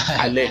CAC,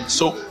 I learned.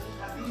 So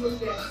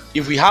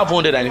if we have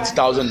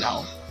 180,000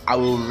 now, I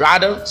will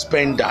rather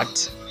spend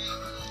that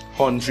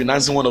on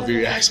financing one of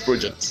the ARIA's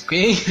projects.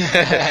 Okay.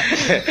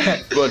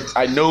 But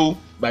I know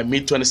by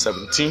mid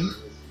 2017,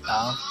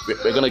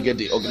 we're gonna get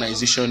the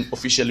organization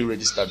officially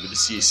registered with the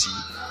CAC,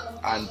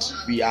 and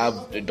we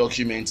have the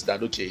documents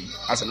that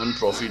as a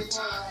non-profit,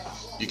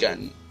 you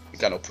can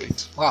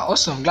operate. Wow,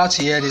 awesome. Glad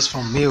to hear this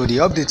from Mayo. The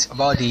update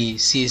about the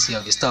CAC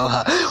of the store.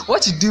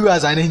 What you do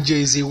as an NGO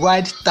is a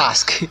wide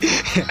task.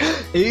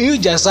 A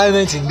huge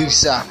assignment indeed,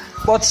 sir.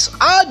 But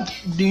how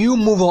do you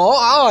move on?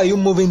 How are you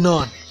moving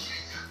on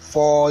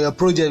for your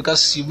project?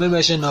 Because you made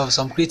mention of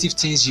some creative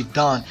things you've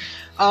done.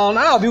 How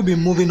have you been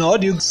moving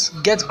on? Do you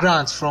get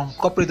grants from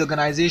corporate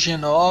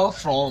organization or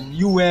from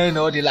UN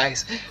or the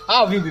likes?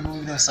 How have you been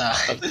moving on, sir?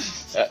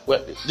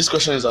 Well, this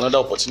question is another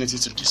opportunity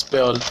to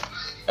dispel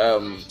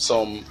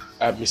some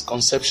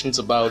misconceptions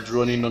about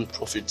running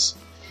non-profits.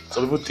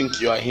 Some people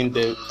think you are in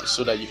there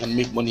so that you can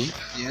make money.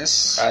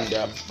 Yes. And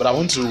but I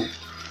want to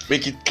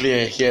make it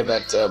clear here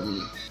that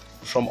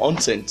from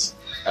onset,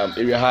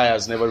 Area High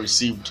has never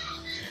received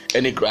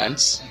any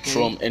grants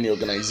from any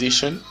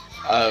organization.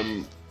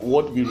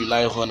 What we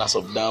rely on as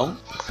of now,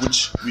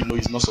 which we know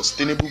is not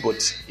sustainable, but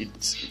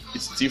it's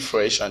still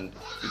fresh and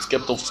it's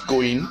kept us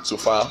going so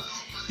far,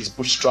 is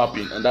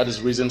bootstrapping, and that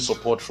is raising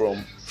support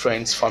from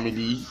friends,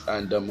 family,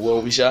 and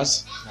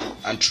well-wishers,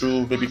 and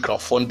through maybe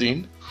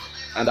crowdfunding.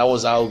 And that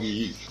was how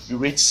we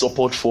raised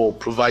support for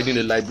providing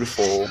a library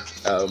for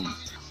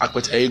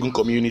Akpete Egun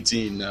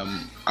community in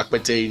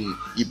Akpete in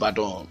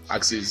Ibadan,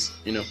 Axis,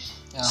 Yeah.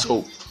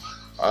 So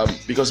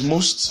because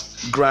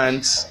most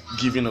grants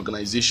giving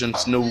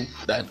organizations know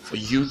that for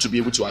you to be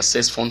able to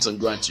access funds and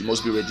grants, you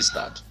must be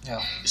registered.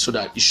 Yeah. So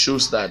that it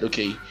shows that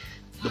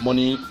the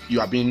money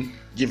you are being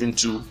given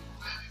to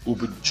will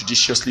be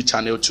judiciously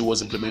channeled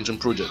towards implementing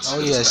projects. Oh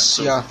yes,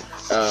 so, yeah.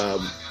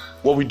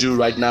 What we do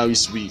right now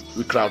is we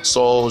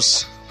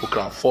crowdsource, we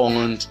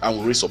crowdfund, and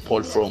we raise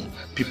support from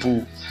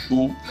people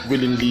who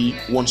willingly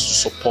want to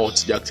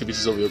support the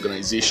activities of the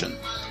organization.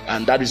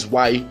 And that is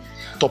why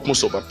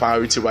topmost of our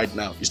priority right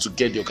now is to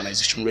get the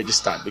organization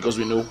registered, because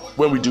we know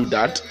when we do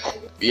that,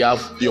 we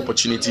have the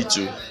opportunity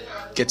to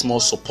get more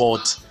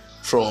support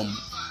from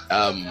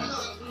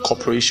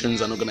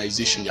corporations and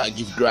organizations that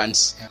give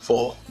grants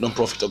for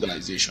non-profit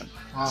organization.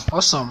 Wow,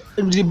 awesome.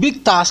 The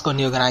big task on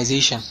the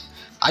organization,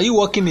 are you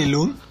working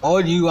alone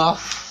or do you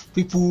have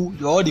people,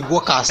 all the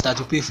workers that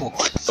you pay for?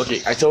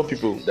 Okay, I tell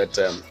people that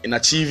in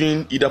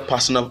achieving either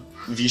personal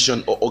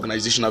vision or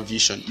organizational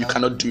vision, you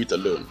cannot do it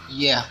alone.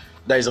 Yeah.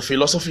 There is a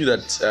philosophy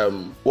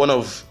that one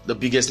of the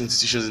biggest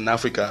institutions in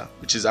Africa,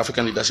 which is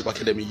African Leadership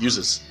Academy,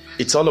 uses.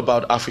 It's all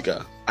about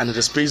Africa, and in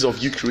the space of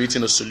you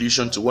creating a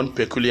solution to one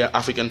peculiar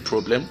African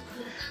problem,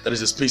 there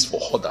is a space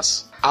for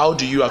others. How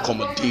do you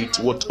accommodate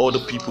what other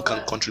people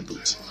can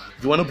contribute?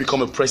 If you want to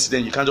become a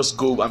president, you can't just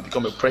go and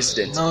become a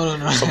president. No.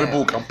 Some people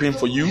will campaign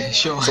for you. Yeah,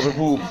 sure. Some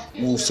people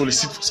will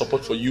solicit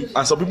support for you,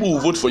 and some people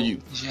will vote for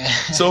you. Yeah.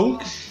 So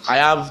I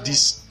have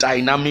this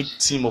dynamic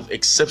team of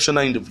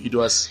exceptional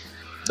individuals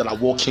that are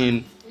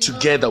working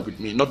together with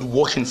me, not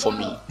working for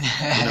me,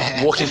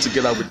 working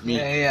together with me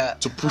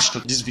to push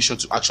this vision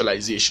to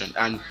actualization.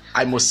 And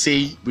I must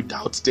say,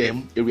 without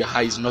them, Area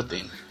High is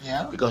nothing.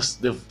 Yeah. Because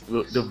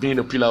they've been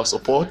a pillar of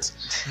support,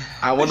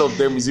 and one of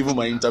them is even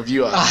my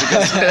interviewer.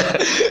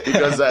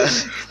 Because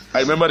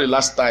I remember the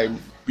last time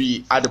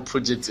we had a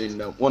project in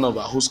one of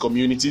our host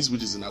communities,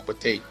 which is in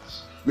Akpete,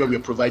 where we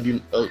were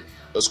providing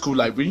a school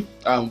library,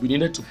 and we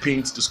needed to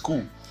paint the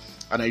school.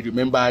 And I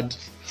remembered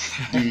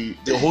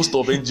the host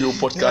of NGO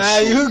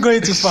podcast. You're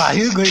going too far,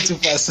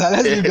 sir.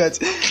 Let's leave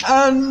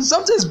that.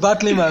 Something's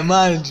battling my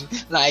mind.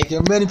 Like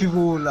many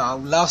people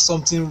will have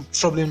something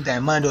troubling their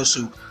mind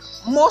also.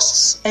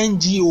 Most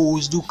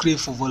NGOs do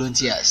crave for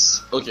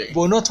volunteers. Okay.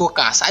 But not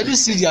workers. I do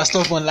see their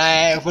stuff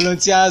online,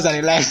 volunteers and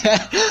the like.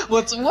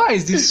 But why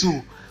is this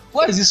so?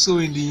 Why is this so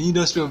in the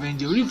industry of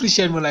NGO? Will you please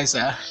shed more light,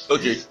 sir?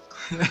 Okay.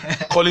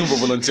 Calling for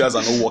volunteers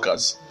and not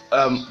workers.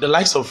 The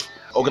likes of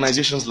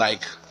organizations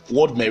like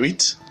World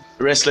Merit,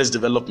 Restless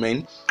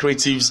Development,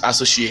 Creatives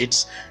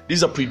Associates,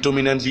 these are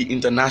predominantly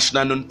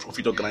international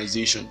non-profit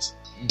organizations.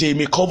 they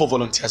may call for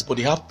volunteers, but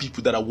they have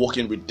people that are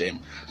working with them.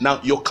 Now,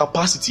 your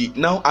capacity,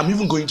 now I'm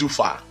even going too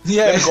far.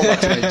 Yeah. Let me come back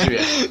to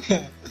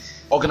Nigeria.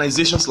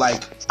 Organizations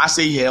like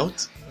Asay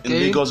Health in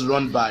Lagos,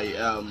 run by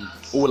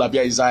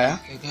Owolabia Isaiah,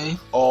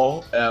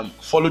 or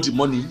Follow the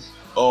Money,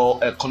 or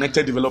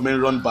Connected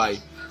Development, run by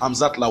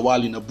Hamzat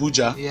Lawal in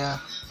Abuja. Yeah.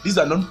 These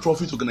are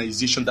non-profit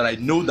organizations that I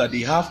know that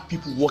they have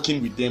people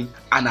working with them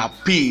and are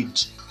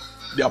paid.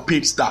 They are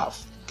paid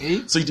staff.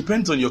 Okay. So it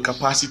depends on your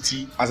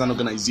capacity as an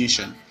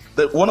organization.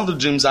 One of the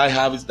dreams I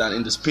have is that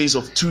in the space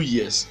of 2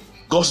 years,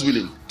 God's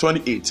willing,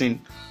 2018,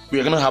 we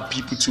are going to have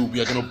people too. We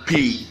are going to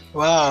pay.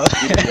 Wow.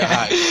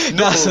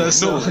 No.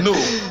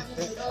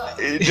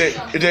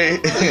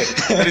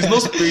 There is no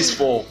space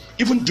for,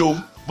 even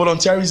though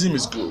volunteerism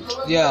is good.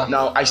 Yeah.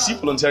 Now, I see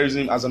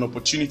volunteerism as an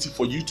opportunity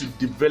for you to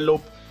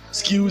develop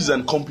skills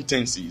and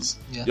competencies.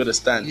 Yeah. You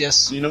understand?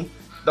 Yes. You know,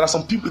 there are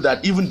some people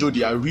that even though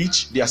they are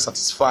rich, they are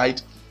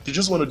satisfied, they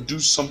just want to do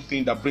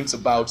something that brings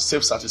about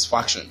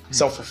self-satisfaction,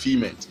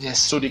 self-fulfillment. Yes.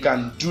 So they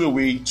can do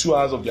away 2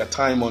 hours of their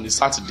time on a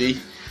Saturday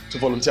to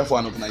volunteer for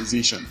an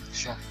organization.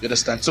 Sure. You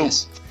understand? So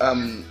Yes.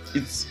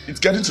 It's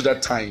getting to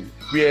that time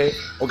where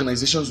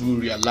organizations will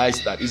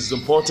realize that it's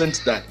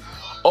important that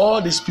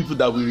all these people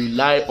that we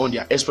rely on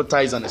their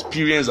expertise and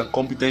experience and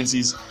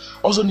competencies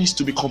also needs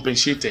to be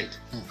compensated.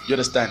 You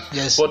understand?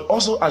 Yes. But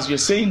also, as we're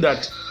saying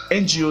that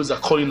NGOs are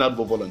calling out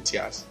for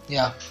volunteers,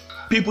 Yeah.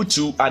 people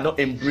too are not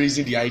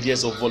embracing the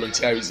ideas of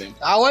volunteerism.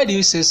 Why do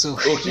you say so?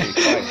 Okay,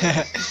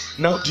 fine.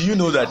 Now, do you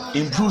know that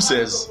in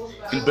Brussels,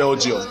 in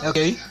Belgium,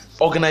 Okay.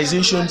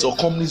 organizations or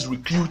companies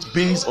recruit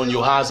based on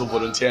your hours of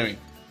volunteering?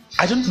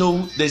 I don't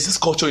know, there's this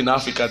culture in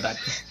Africa that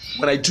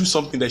when I do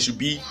something, there should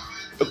be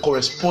a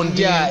corresponding...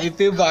 Yeah, a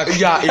payback.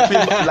 Yeah, a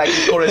payback, like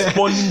a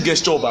corresponding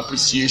gesture of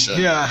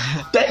appreciation. Yeah.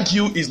 Thank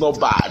you is not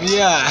bad.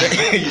 Yeah.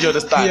 You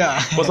understand?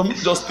 Yeah. But some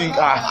people just think,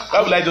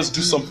 why will I just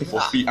do something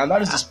for free? And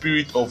that is the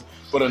spirit of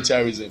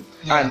volunteerism.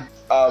 Yeah.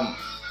 And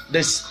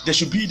there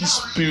should be this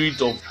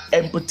spirit of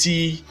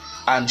empathy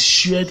and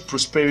shared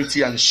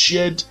prosperity and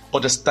shared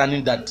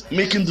understanding that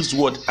making this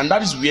world, and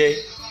that is where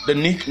the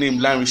nickname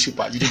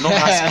Lanreshaper, you did not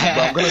ask me,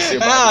 but I'm going to say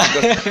about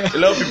it because a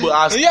lot of people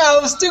ask. Yeah,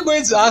 I'm still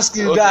going to ask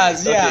you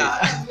that.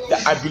 Yeah.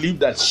 Okay. I believe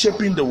that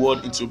shaping the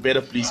world into a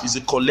better place is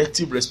a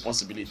collective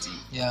responsibility.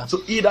 Yeah. So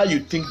either you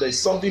think there's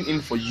something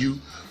in for you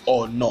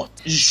or not.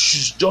 You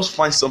should just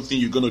find something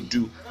you're going to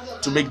do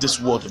to make this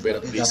world a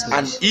better place.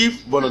 And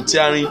if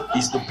volunteering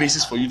is the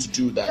basis for you to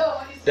do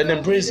that, then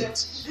embrace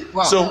it.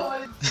 Wow. So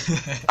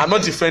I'm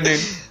not defending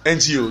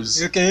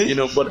NGOs, okay, you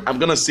know, but I'm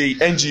gonna say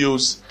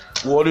NGOs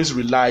will always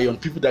rely on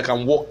people that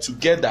can work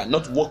together,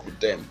 not work with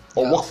them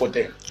or work for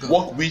them.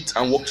 Work with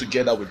and work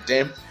together with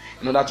them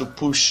in order to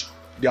push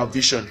their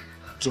vision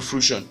to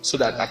fruition, so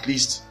that at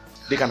least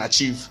they can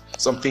achieve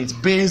some things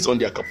based on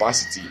their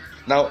capacity.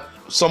 Now,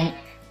 some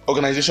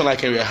organization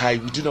like Area High,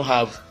 we do not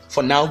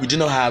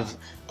have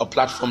a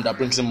platform that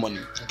brings in money.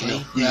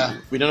 Okay.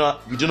 You know,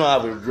 we do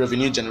not have a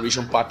revenue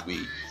generation pathway.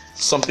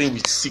 Something we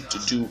seek to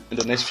do in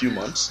the next few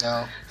months.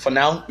 Yeah. For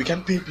now, we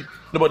can't pay people.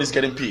 Nobody's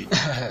getting paid.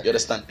 You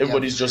understand?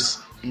 Everybody's just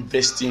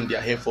investing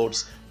their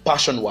efforts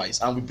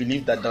passion-wise, and we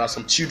believe that there are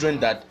some children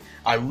that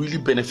are really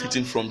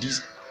benefiting from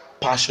this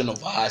passion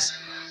of ours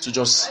to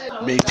just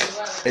make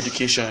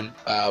education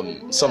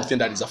something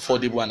that is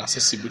affordable and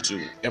accessible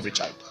to every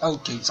child.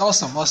 Okay, it's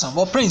awesome.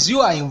 Well, Prince, you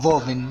are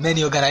involved in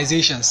many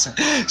organizations,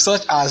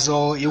 such as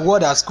a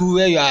Word at School,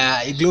 where you are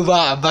a global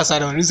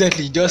ambassador.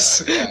 Recently, you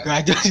just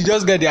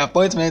get the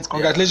appointment.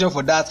 Congratulations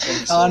for that.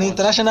 An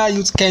International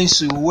Youth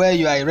Council, where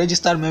you are a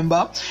registered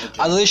member.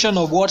 Association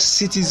of World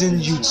Citizen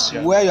Youth,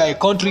 where you are a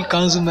country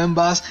council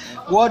member.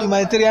 World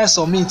Humanitarian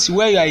Summit,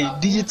 where you are a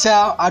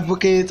digital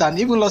advocate, and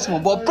even lots more.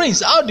 But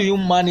Prince, how do you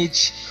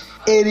manage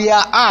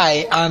Area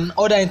I and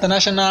other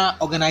international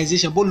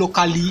organizations, both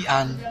locally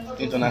and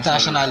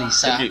internationally,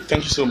 sir? Okay,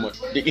 thank you so much.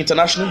 The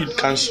International Youth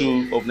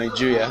Council of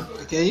Nigeria,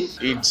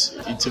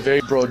 it's a very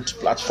broad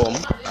platform,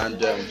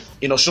 and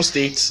in Osho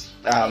State,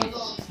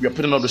 we are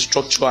putting up the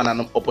structure and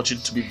an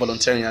opportunity to be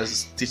volunteering as a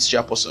state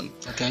chairperson.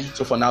 Okay.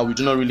 So for now, we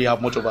do not really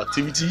have much of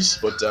activities,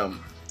 but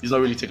it's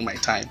not really taking my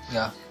time.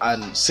 Yeah.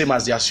 And same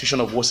as the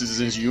Association of World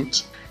Citizens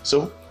Youth.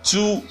 So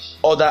two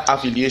other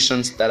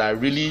affiliations that are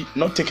really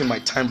not taking my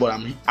time, but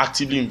I'm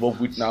actively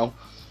involved with now,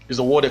 is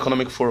the World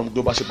Economic Forum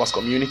Global Shapers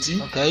Community,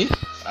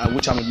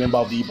 which I'm a member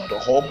of the Ibadan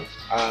Hub.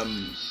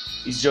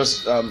 It's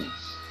just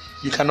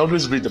you can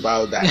always read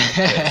about that.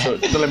 So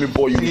don't let me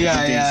bore you with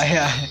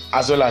things.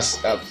 As well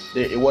as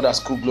the Word at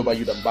School Global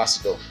Youth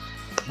Ambassador.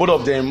 Both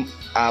of them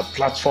are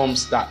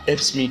platforms that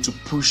helps me to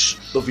push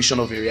the vision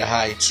of Area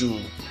High to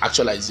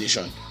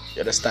actualization.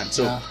 You understand?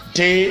 So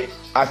they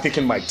are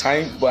taking my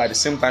time, but at the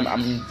same time,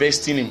 I'm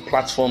investing in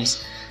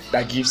platforms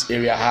that gives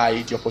Area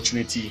High the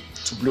opportunity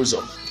to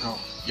blossom.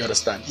 You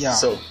understand? Yeah.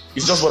 So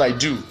it's just what I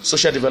do.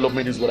 Social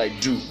development is what I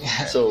do.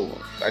 So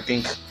I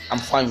think I'm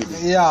fine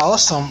with it. Yeah,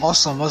 awesome.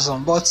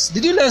 But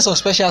did you learn some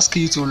special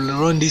skill to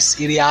run this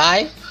Area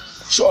High?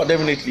 Sure,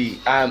 definitely.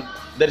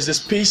 There is a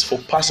space for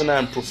personal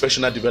and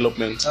professional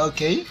development.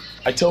 Okay.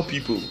 I tell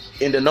people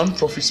in the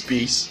non-profit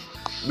space,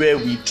 where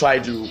we try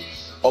to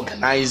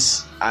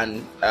organize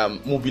and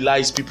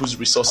mobilize people's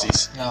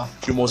resources.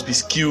 You must be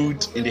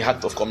skilled in the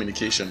act of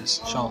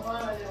communications. Sure.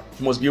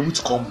 You must be able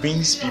to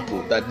convince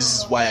people that this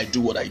is why I do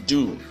what I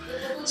do.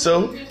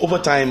 So over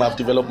time, I've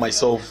developed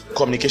myself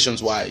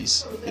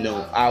communications-wise.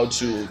 How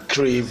to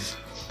crave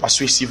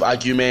persuasive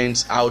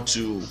arguments, how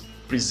to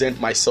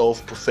present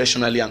myself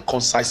professionally and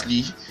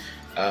concisely.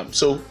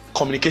 So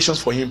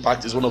communications for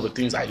impact is one of the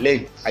things I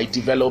learned, I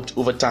developed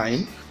over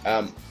time.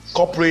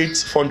 Corporate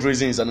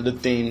fundraising is another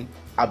thing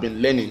I've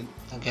been learning.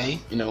 Okay.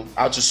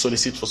 How to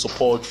solicit for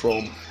support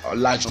from a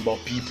large number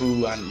of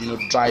people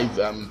and drive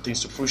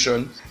things to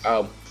fruition.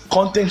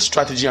 Content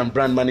strategy and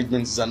brand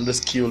management is another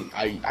skill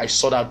I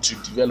sought out to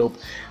develop,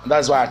 and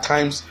that's why at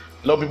times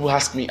a lot of people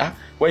ask me,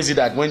 why is it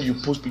that when you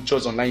post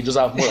pictures online you just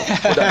have more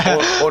than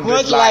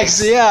 100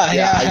 likes?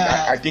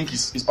 I think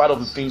it's part of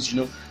the things.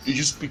 You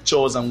use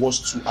pictures and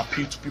words to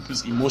appeal to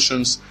people's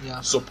emotions,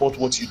 support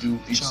what you do.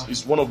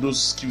 It's one of those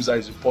skills that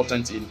is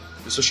important in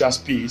the social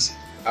space.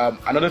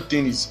 Another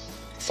thing is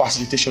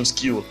facilitation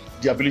skill,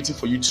 the ability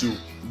for you to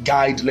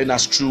guide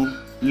learners through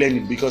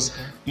learning, because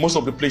most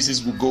of the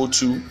places we go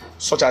to,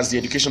 such as the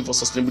Education for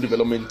Sustainable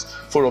Development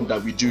Forum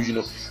that we do,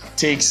 it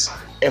takes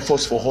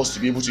efforts for us to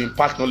be able to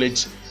impart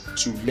knowledge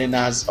to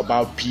learners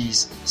about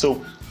peace.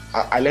 So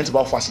I learned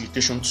about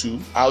facilitation too,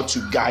 how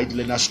to guide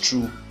learners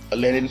through a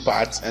learning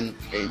path, and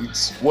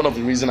it's one of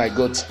the reasons I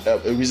got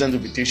a recent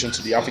invitation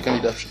to the African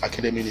Leadership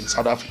Academy in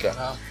South Africa.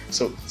 Wow.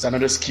 So it's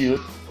another skill.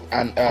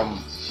 And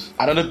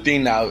another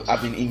thing now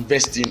I've been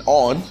investing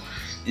on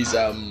is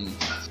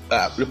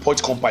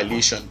report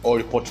compilation or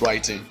report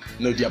writing.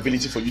 The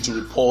ability for you to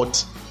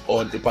report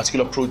on a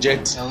particular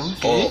project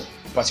or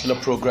a particular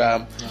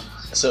program.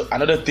 So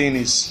another thing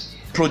is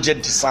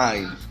project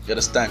design. You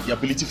understand? The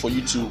ability for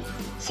you to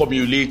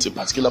formulate a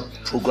particular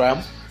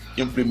program,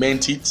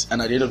 implement it,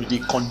 and at the end of the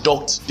day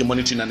conduct the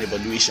monitoring and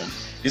evaluation.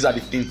 These are the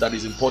things that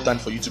is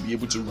important for you to be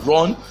able to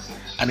run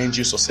an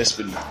NGO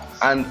successfully.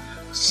 And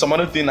some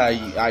other thing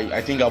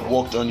I think I've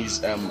worked on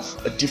is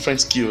a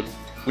different skill,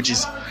 which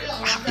is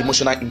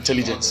emotional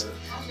intelligence,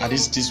 and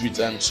this is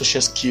with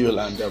social skill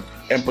and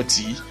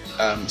empathy,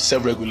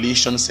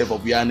 self-regulation,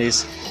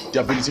 self-awareness, the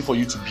ability for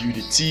you to build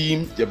a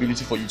team, the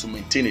ability for you to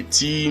maintain a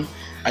team,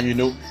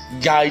 and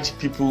guide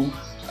people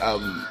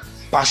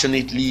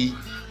passionately.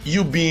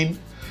 You being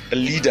a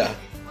leader,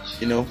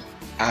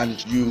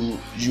 and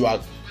you are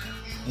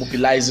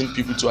mobilizing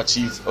people to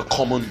achieve a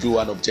common goal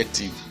and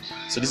objective.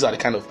 So these are the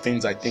kind of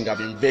things I think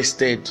I've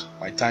invested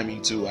my time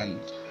into, and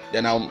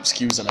they're now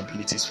skills and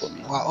abilities for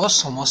me. Wow,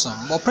 awesome.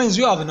 Well, Prince,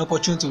 you have an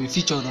opportunity to be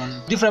featured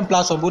on different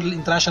platforms, both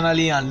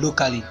internationally and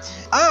locally.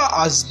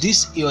 How has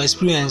your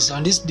experience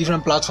on this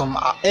different platform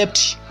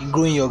helped in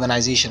growing your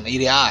organization,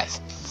 Area High?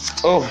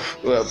 Oh,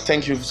 well,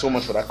 thank you so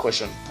much for that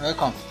question.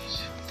 Welcome.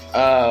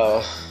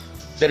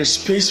 There is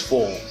space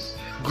for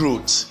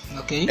growth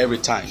every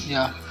time.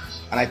 Yeah.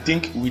 And I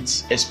think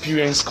with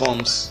experience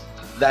comes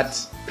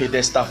that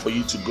pedestal for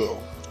you to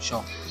grow.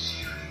 Sure.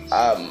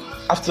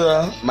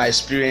 After my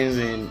experience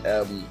in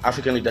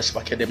African Leadership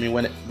Academy,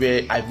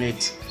 where I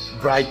met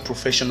bright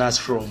professionals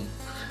from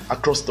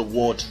across the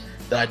world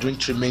that are doing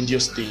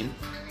tremendous things,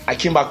 I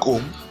came back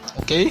home.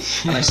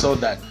 And I saw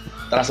that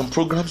there are some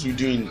programs we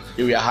do in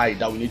Area High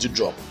that we need to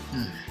drop.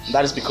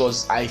 That is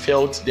because I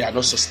felt they are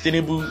not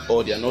sustainable,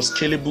 or they are not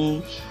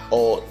scalable,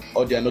 or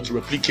they are not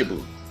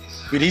replicable.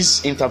 With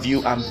this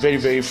interview, I'm very,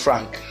 very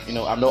frank.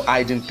 I'm not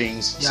hiding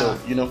things. So,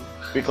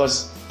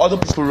 because other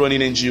people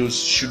running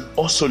NGOs should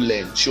also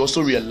learn, should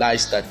also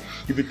realize that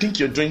if you think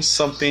you're doing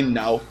something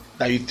now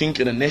that you think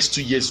in the next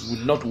 2 years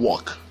will not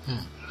work,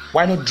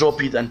 why not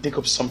drop it and take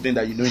up something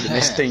that in the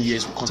next 10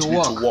 years will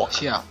continue to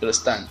work? You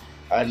understand?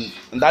 And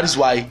that is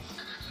why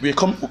we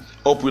come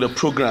up with a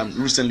program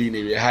recently in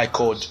Area High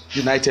called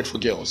United for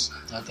Girls.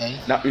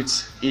 Now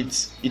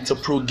it's a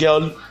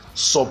pro-girl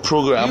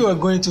sub-program. You are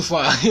going too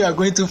far. You are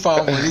going too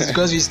far for this,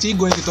 because we're still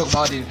going to talk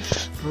about the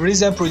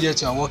recent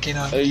project you are working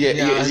on. Make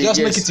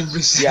it in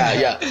brief.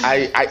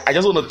 I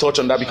just want to touch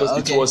on that because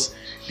it was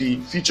the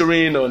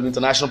featuring on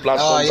international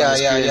platforms and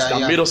experience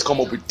that made us come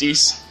up with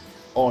this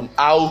on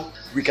how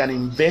we can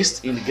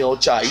invest in the girl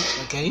child,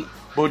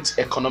 both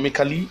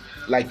economically,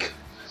 like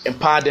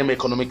empower them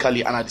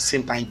economically, and at the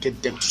same time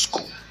get them to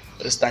school.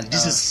 Understand?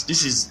 This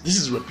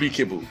is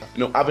replicable.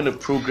 Having a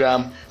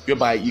program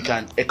whereby you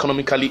can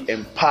economically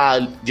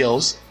empower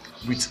girls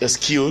with a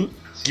skill,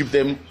 give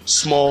them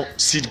small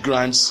seed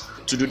grants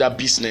to do that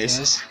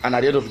business, and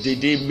at the end of the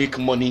day, they make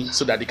money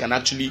so that they can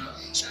actually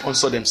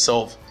sponsor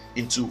themselves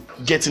into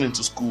getting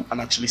into school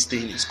and actually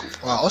staying in school.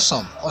 Wow,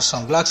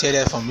 awesome. Glad to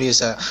hear that from you,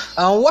 sir.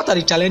 What are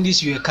the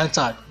challenges you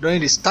encountered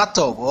during the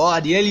startup or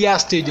at the earlier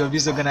stage of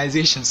this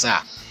organization, sir?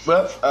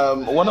 Well,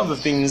 one of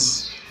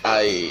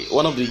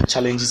the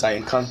challenges I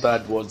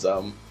encountered was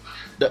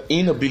the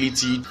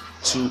inability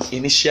to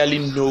initially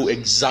know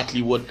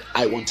exactly what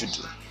I want to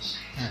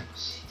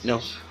do.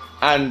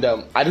 And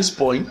at this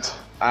point,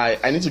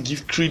 I need to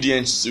give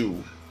credence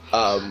to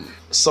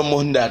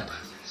someone that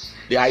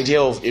the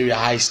idea of Area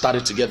High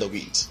started together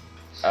with.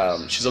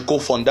 She's a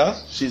co-founder.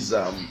 She's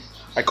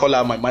I call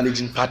her my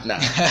managing partner.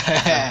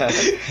 And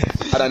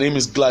her name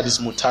is Gladys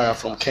Mutara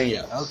from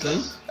Kenya.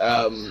 Okay.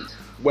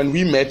 When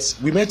we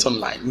met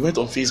online. We met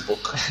on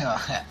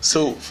Facebook.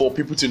 So for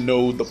people to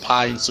know the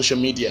power in social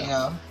media.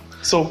 Yeah.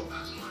 So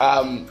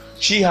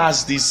she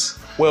has this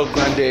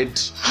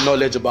well-grounded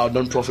knowledge about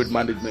non-profit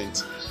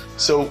management.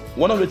 So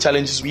one of the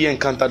challenges we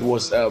encountered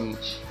was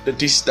the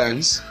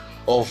distance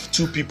of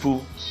two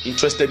people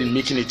interested in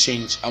making a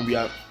change, and we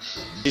are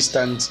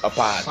distant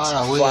apart,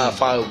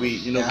 far away.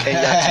 You know,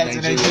 Kenya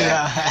to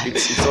Nigeria.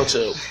 It's such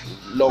a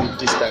long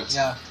distance.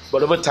 Yeah.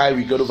 But over time,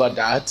 we got over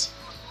that.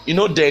 You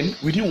know, then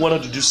we didn't want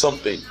her to do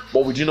something,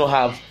 but we did not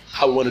have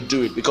how we want to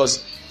do it,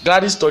 because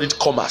Gladys studied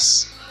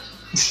commerce.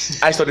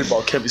 I studied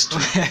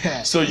biochemistry.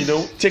 So, you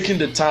know, taking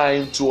the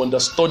time to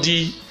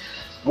understudy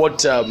what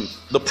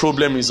the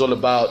problem is all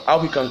about, how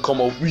we can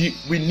come up. We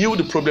knew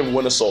the problem we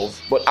want to solve,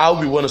 but how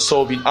we want to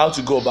solve it, how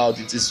to go about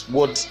it is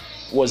what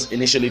was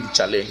initially the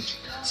challenge.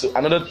 So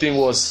another thing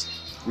was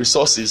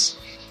resources,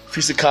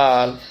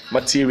 physical,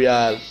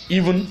 material,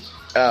 even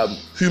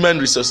human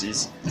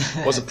resources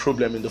was a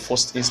problem in the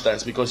first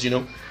instance, because, you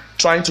know,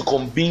 trying to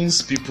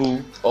convince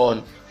people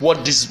on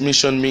what this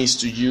mission means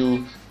to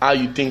you, how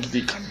you think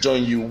they can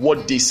join you,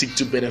 what they seek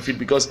to benefit.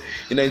 Because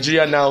in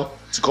Nigeria now,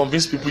 to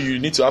convince people, you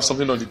need to have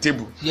something on the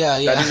table. Yeah.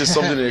 That this is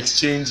something in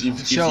exchange.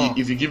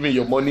 If you give me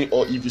your money,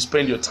 or if you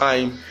spend your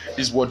time,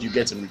 this is what you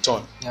get in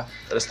return. Yeah.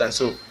 Understand?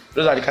 So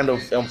those are the kind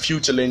of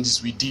few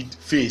challenges we did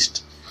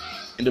faced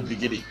in the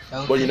beginning.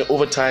 Okay. But, you know,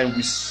 over time,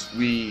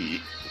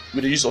 we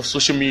with the use of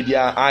social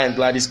media, I and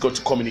Gladys got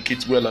to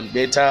communicate well and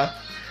better.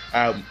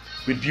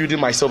 With building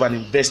myself and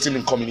investing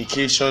in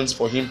communications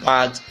for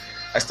impact,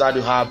 I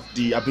started to have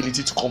the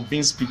ability to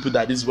convince people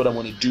that this is what I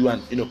want to do,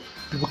 and, you know,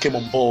 people came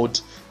on board.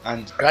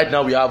 And right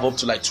now we have up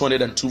to like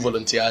 202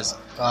 volunteers,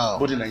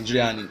 both in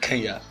Nigeria and in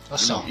Kenya.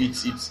 Awesome. You know,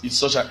 it's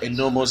such an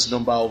enormous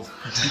number of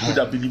people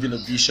that believe in a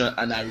vision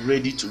and are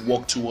ready to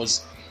work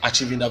towards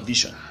achieving that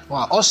vision.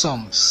 Wow,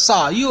 awesome.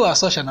 Sir, you are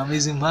such an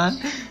amazing man.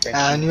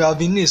 And you have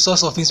been a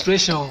source of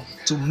inspiration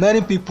to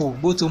many people,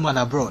 both home and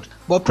abroad.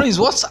 But Prince,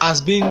 what has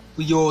been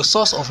your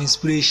source of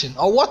inspiration,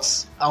 or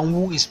what and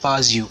who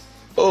inspires you?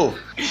 Oh,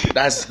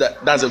 that's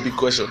a big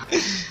question.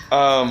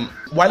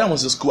 While I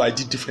was in school, I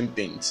did different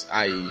things.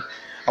 I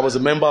was a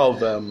member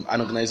of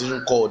an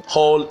organization called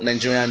All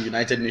Nigerian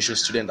United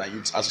Nations Student and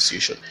Youth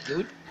Association.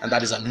 Good. And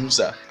that is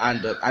ANUSA.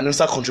 And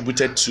ANUSA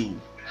contributed to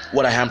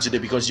what I am today,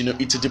 because, you know,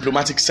 it's a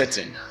diplomatic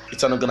setting.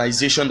 It's an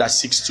organization that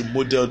seeks to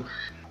model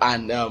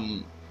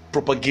and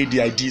propagate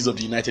the ideas of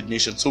the United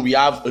Nations. So we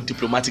have a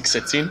diplomatic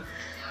setting.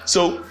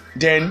 So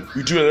then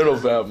we do a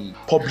lot of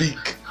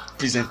public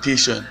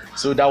presentation.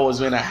 So that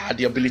was when I had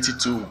the ability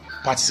to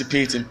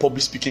participate in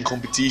public speaking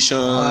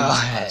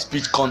competitions,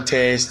 speech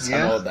contests,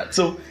 and all that.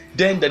 So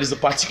then there is a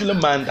particular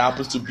man that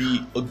happens to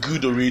be a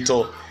good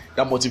orator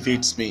that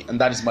motivates me, and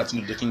that is Martin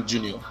Luther King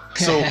Jr.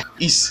 So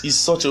he's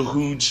such a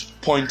huge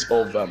point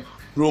of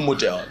role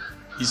model.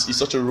 He's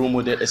such a role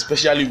model,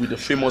 especially with the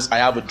famous "I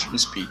Have a Dream"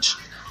 speech.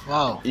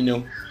 Wow. You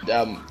know,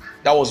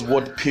 that was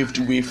what paved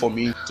the way for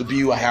me to be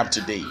who I am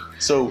today.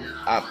 So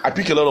I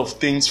pick a lot of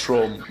things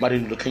from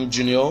Martin Luther King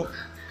Jr.,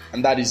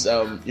 and that is,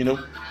 you know,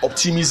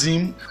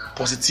 optimism,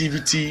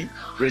 positivity,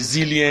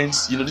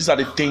 resilience. You know, these are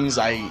the things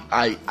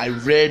I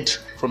read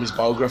from his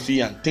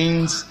biography, and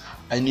things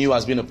I knew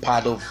has been a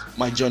part of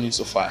my journey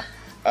so far.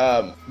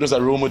 Those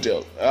are role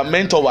models.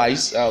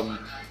 Mentor-wise, I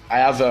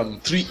have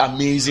 3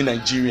 amazing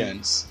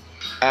Nigerians,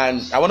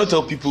 and I want to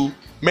tell people,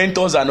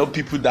 mentors are not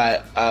people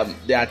that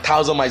they are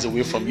 1,000 miles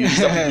away from you.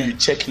 These are people you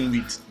check in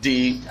with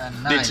day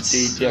to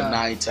day, day and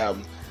night.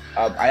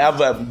 I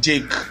have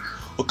Jake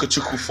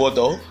Okechukwu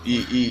Fodo.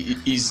 He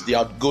is the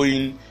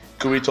outgoing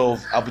curator of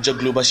Abuja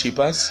Global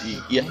Shapers.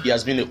 He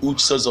has been a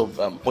huge source of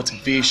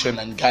motivation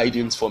and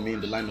guidance for me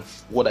in the line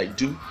of what I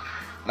do.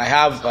 And I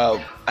have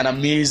an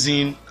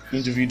amazing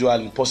individual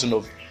in person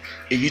of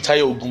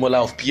Eyitayo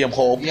Ogumola of PM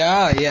Hub.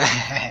 Yeah.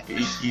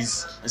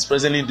 He's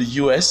presently in the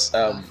US,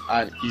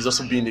 and he's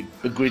also been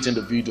a great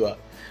individual.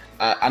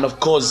 And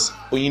of course,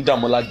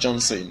 Oyindamola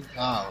Johnson.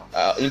 Wow.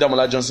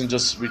 Oyindamola Johnson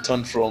just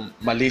returned from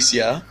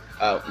Malaysia,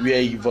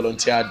 where he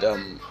volunteered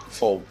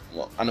for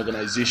an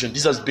organization.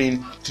 This has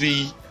been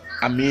 3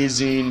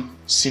 amazing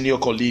senior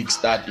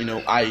colleagues that, you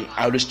know, I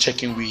always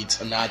check in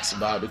with and ask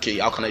about, okay,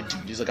 how can I do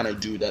this, how can I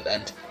do that,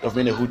 and they've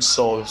been a huge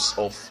source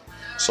of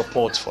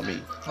support for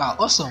me. Wow,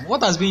 awesome.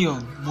 What has been your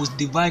most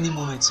defining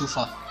moment so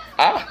far?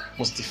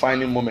 Most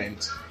defining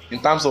moment in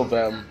terms of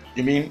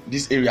you mean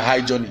this area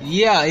high journey?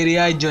 Yeah,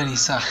 area high journey,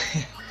 sir.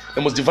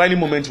 The most defining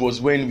moment was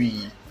when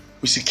we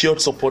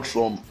secured support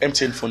from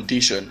MTN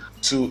Foundation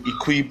to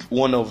equip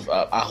one of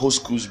our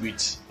host schools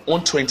with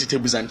 120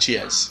 tables and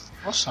chairs.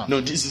 Awesome. No,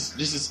 this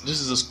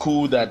is a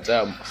school that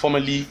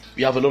formerly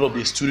we have a lot of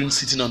the students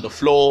sitting on the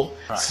floor,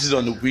 sitting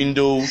on the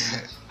window,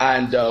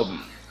 and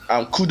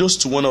kudos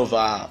to one of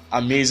our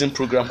amazing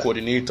program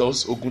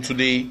coordinators,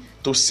 Oguntunde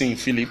Tosin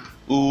Philip,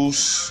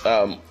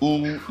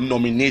 who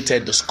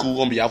nominated the school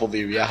on behalf of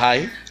Area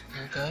High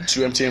to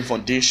MTN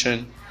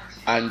Foundation,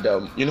 And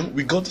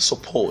we got the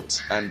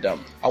support, and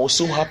I was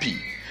so happy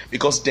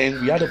because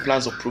then we had the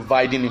plans of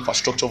providing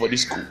infrastructure for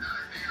this school.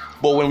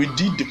 But when we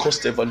did the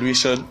cost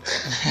evaluation,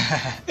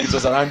 it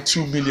was around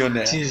 2 million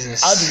naira.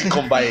 Jesus. How do we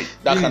come by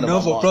that kind of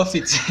amount? For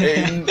profit.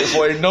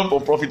 For a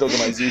non-for-profit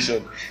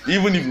organization,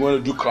 even if we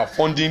want to do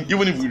crowdfunding,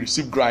 even if we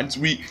receive grants,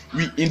 we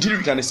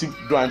can receive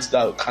grants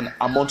that can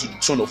amount to the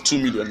tune of 2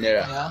 million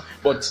naira. Yeah.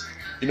 But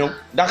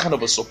that kind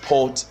of a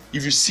support,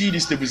 if you see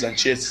these tables and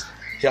chairs,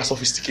 they are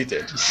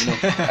sophisticated.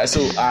 And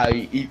so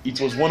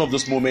it was one of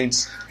those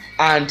moments.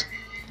 And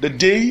the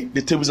day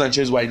the tables and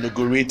chairs were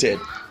inaugurated,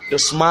 the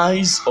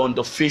smiles on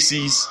the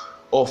faces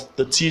of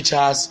the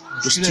teachers,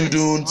 the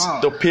students,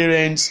 the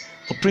parents,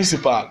 the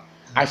principal,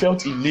 I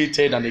felt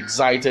elated and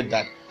excited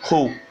that,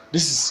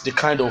 this is the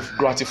kind of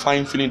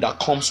gratifying feeling that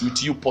comes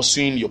with you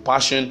pursuing your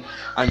passion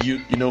and you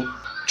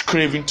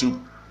craving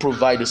to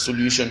provide a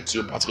solution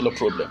to a particular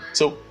problem.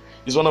 So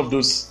it's one of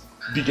those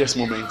biggest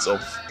moments of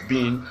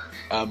being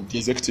the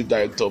executive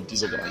director of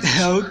this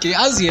organization. Okay,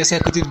 as the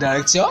executive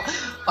director,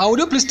 would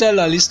you please tell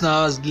our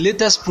listeners the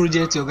latest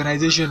project the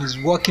organization is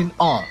working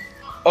on?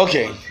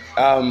 Okay,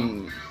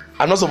 I'm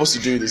not supposed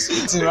to do this.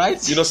 It's right.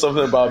 You know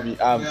something about me.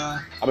 I'm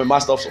a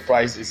master of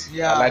surprises.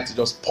 Yeah. I like to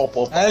just pop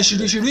up.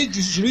 Should we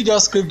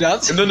just script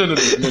that? No.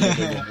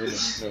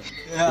 It's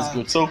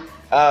good. So,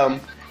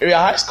 Area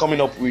High is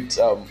coming up with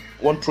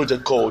one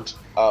project called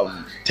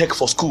Tech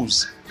for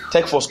Schools.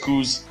 Tech for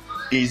Schools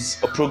is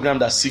a program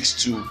that seeks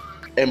to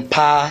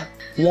empower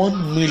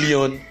 1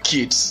 million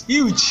kids.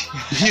 Huge.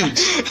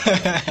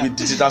 With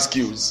digital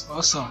skills.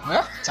 Awesome.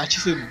 Yeah, it's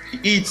achievable.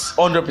 It's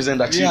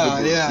 100%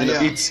 achievable. Yeah.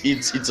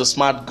 It's a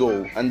smart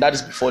goal, and that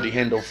is before the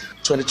end of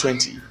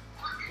 2020.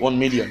 1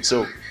 million.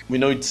 So we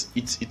know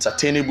it's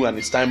attainable and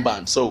it's time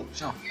bound. So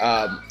sure.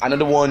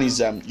 Another one is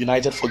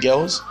United for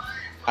Girls.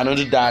 And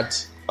under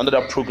that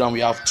program we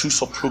have 2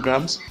 sub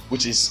programs,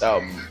 which is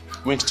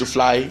Wings to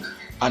Fly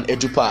and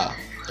Edupa.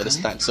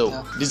 Understand?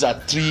 So these are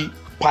 3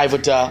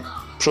 pivotal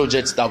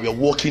projects that we are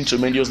working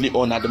tremendously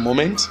on at the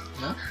moment.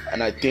 Yeah.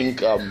 And I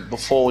think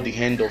before the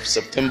end of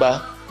September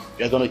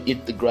we are going to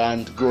hit the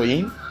ground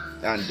growing,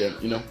 and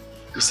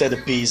we set the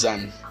pace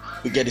and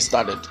we get it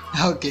started.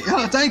 Okay.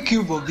 Thank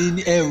you for being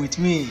here with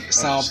me,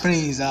 Sir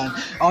Prince. And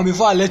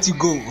before I let you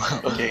go,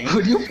 okay,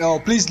 could you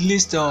please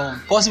list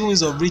possible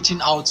ways of reaching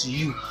out to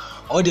you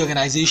or the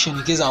organization,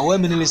 in case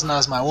many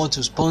listeners might want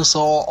to sponsor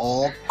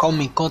or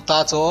come in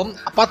contact or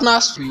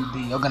partners with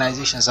the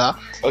organization, sir?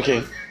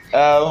 Okay.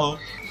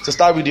 To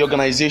start with the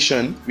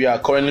organization, we are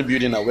currently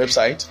building a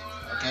website.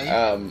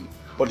 Okay.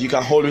 But you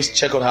can always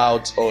check it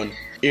out on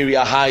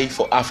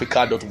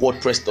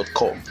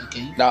areahighforafrica.wordpress.com.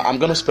 Okay. Now I'm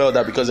gonna spell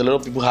that because a lot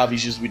of people have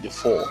issues with the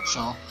 4.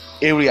 Sure.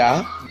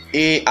 Area,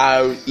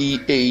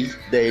 AREA,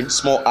 then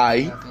small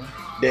I, okay,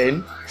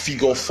 then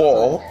figure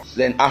 4,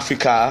 then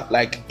Africa,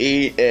 like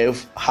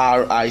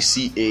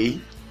AFRICA,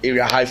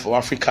 Area High for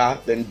Africa,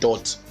 then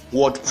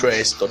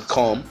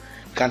 .wordpress.com. You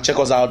can check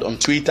us out on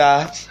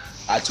Twitter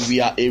at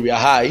We Are Area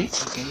High.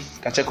 Okay.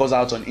 You can check us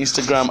out on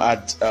Instagram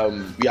at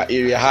We Are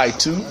Area High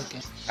too. Okay.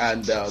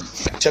 And you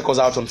can check us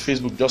out on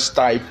Facebook. Just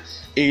type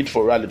Aid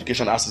for Rural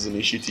Education Access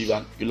Initiative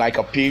and you like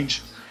a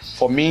page.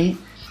 For me,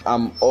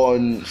 I'm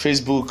on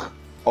Facebook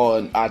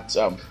at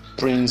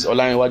Prince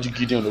Olanrewaju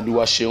Gideon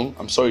Oluwaseun.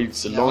 I'm sorry,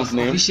 it's a long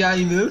name.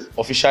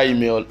 Official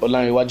email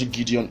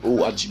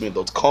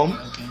olanrewajugideon@gmail.com.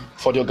 Okay.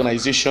 For the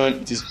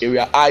organization, it is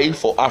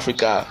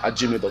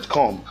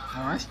areai4africa@gmail.com.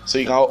 Alright. So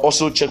you can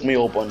also check me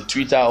up on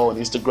Twitter or on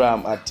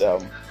Instagram at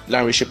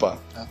Lanreshaper,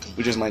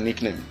 which is my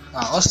nickname.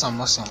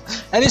 Awesome.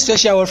 Any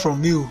special word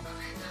from you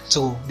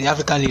to the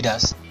African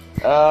leaders?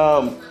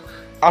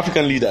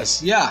 African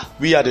leaders. Yeah.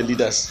 We are the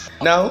leaders.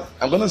 Now,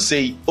 I'm going to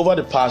say over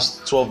the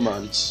past 12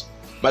 months,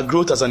 my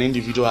growth as an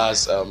individual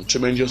has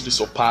tremendously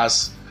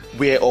surpassed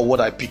what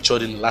I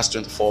pictured in the last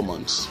 24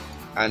 months.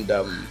 And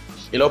a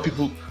lot of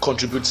people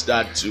contribute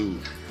that to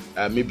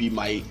maybe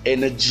my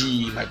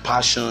energy, my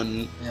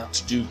passion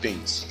to do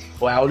things.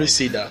 But I always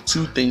say that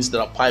 2 things that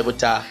are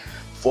pivotal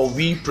for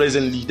we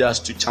present leaders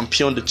to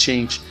champion the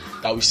change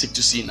that we seek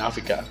to see in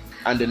Africa.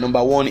 And the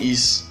number 1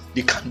 is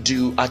the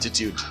can-do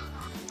attitude.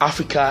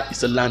 Africa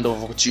is a land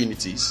of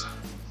opportunities.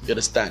 You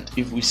understand?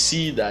 If we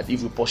see that,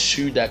 if we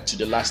pursue that to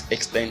the last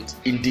extent,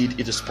 indeed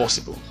it is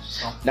possible.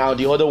 Now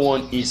the other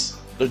one is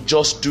the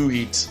just do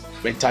it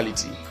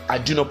mentality. I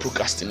do not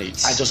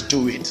procrastinate. I just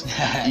do it.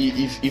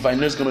 if I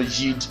know it's going to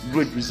yield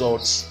great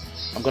results,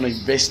 I'm going to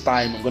invest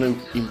time, I'm going to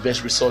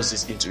invest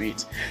resources into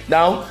it.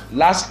 Now,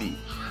 lastly,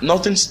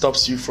 nothing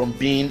stops you from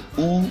being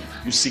who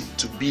you seek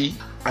to be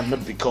and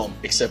not become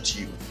except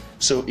you.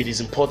 So it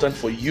is important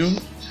for you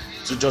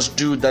to just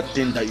do that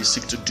thing that you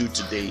seek to do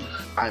today,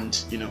 and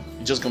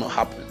it's just gonna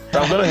happen. So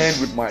I'm gonna end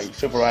with my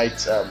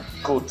favorite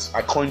quote.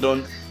 I coined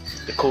on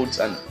the quote,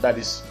 and that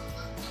is: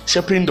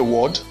 shaping the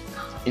world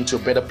into a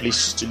better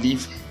place to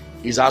live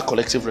is our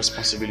collective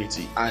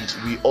responsibility, and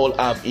we all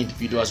have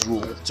individuals'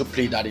 role to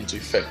play that into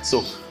effect.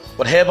 So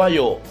whatever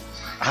your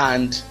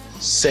hand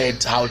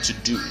said how to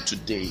do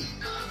today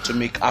to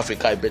make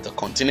Africa a better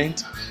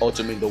continent or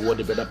to make the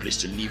world a better place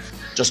to live,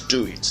 just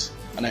do it.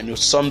 and I know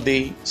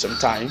someday,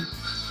 sometime,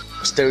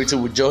 austerity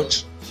will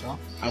judge,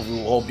 and we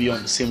will all be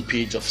on the same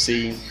page of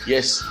saying,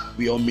 yes,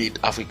 we all made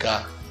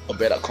Africa a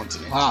better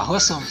continent. Wow,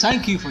 awesome.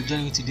 Thank you for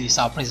joining me today,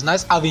 Sir Prince.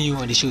 Nice having you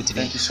on the show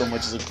today. Thank you so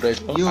much. It's a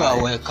pleasure. You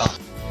are welcome.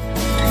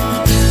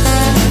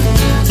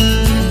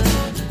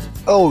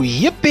 Oh,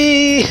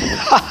 yippee!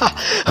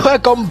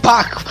 Welcome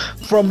back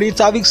from the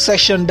interview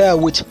session there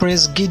with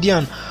Prince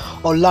Gideon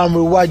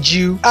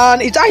Lanreshaper,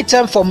 and it's high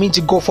time for me to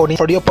go for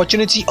the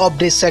opportunity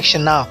update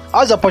section now.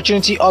 As the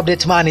opportunity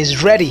update man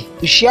is ready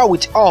to share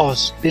with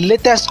us the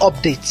latest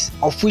updates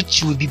of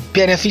which will be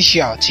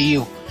beneficial to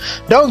you.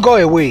 Don't go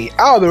away.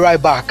 I'll be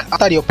right back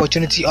after the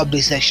opportunity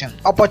update section.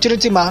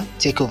 Opportunity man,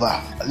 take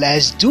over.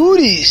 Let's do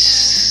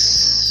this.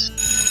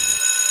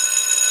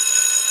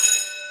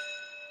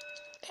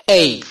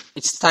 Hey,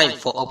 it's time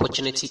for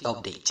opportunity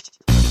update.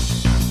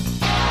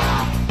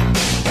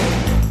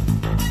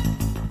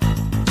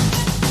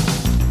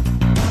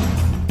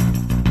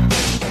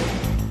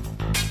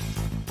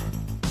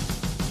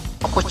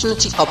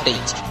 Opportunity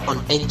update on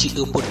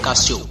NGO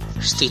podcast show.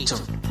 Stay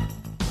tuned.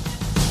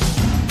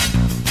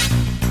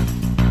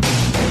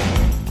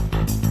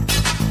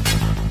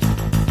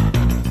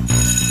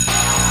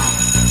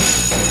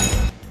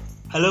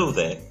 Hello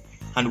there,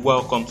 and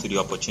welcome to the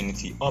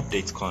Opportunity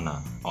Update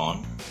Corner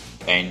on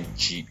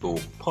NGO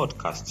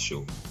Podcast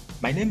Show.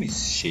 My name is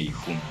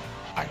Sheifumi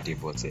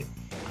Adebote,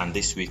 and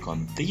this week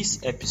on this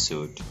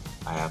episode,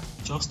 I have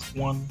just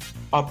one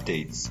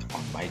update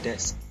on my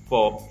desk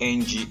for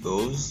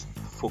NGOs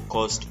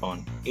focused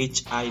on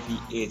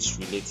HIV/AIDS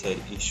related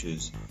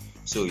issues.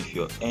 So if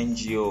your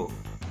NGO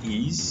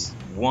is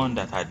one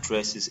that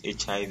addresses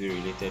HIV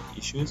related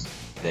issues,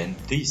 then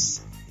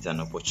this is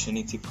an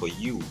opportunity for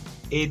you.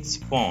 AIDS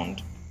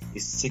Fund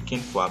is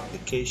seeking for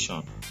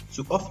application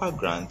to offer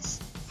grants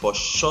for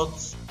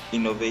short,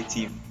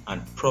 innovative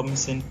and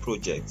promising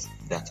projects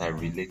that are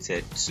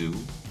related to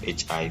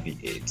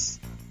HIV/AIDS.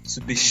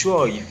 To be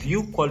sure if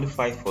you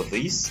qualify for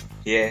this,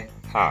 here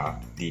are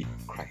the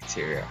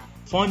criteria.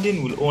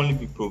 Funding will only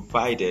be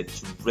provided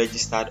to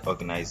registered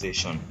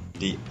organization.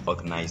 The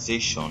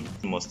organization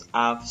must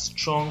have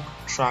strong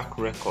track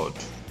record.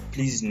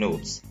 Please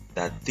note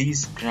that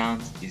this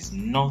grant is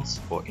not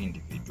for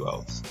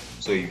individuals.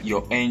 So if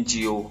your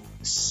NGO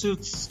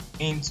suits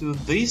into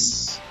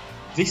this,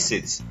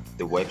 visit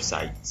the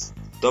website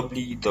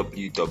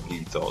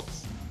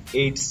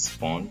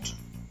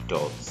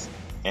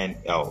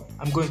www.aidsfund.nl.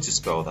 I'm going to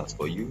spell that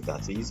for you.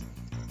 That is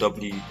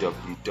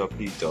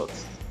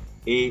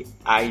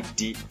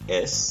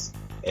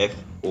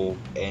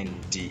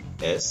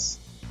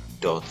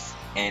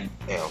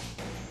www.aidsfonds.nl.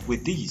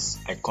 With this,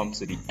 I come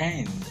to the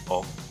end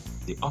of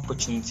the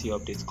Opportunity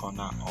Update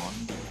Corner on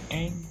the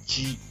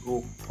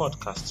NGO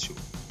Podcast Show.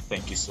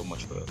 Thank you so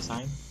much for your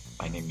time.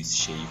 My name is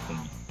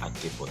Sheifumi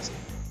Adebote.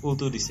 We'll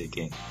do this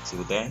again.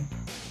 Till then,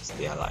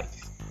 stay alive.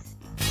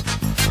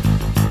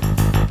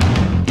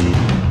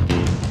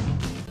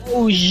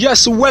 Oh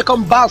yes,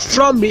 welcome back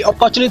from the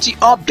Opportunity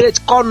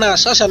Update Corner.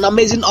 Such an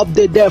amazing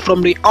update there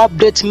from the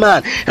update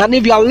man. And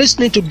if you are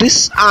listening to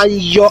this and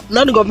your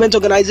non-government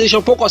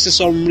organization focuses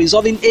on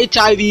resolving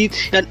HIV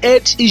and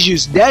AIDS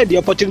issues, then the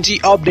Opportunity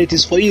Update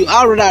is for you.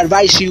 I would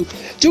advise you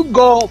to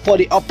go for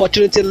the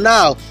opportunity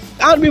now.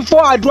 And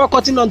before I draw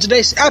cutting on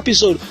today's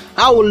episode,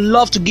 I would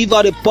love to give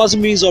out a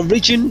possible means of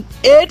reaching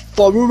Aid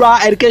for Rural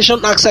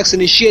Education Access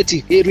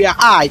Initiative, Area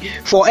I,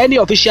 for any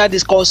official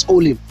discourse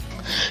only.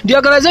 The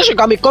organization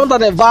can be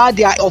contacted via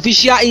their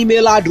official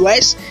email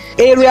address,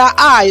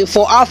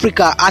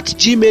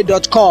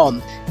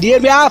 areai4africa@gmail.com. The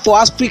area I for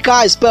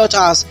Africa is spelled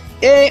as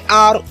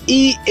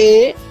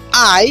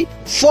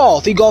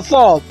AREAI4 figure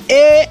 4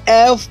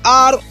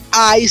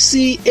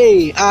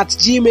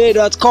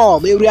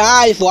 AFRICA@gmail.com. Area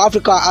I for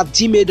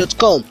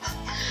Africa@gmail.com.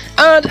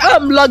 And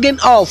I'm logging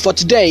off for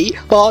today,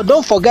 but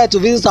don't forget to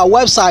visit our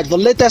website for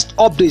latest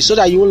updates so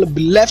that you won't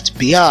be left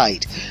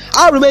behind.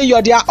 I remain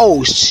your dear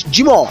host,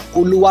 Jimo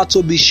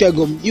Oluwatobi.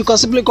 You can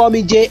simply call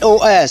me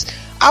JOS.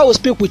 I will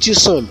speak with you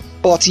soon.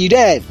 But till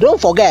then, don't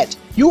forget,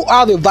 you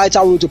have a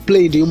vital role to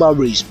play in the human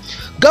race.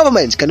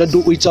 Government cannot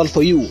do it all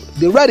for you.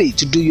 Be ready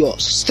to do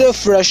yours. Stay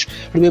fresh,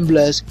 remain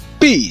blessed.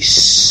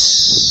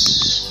 Peace.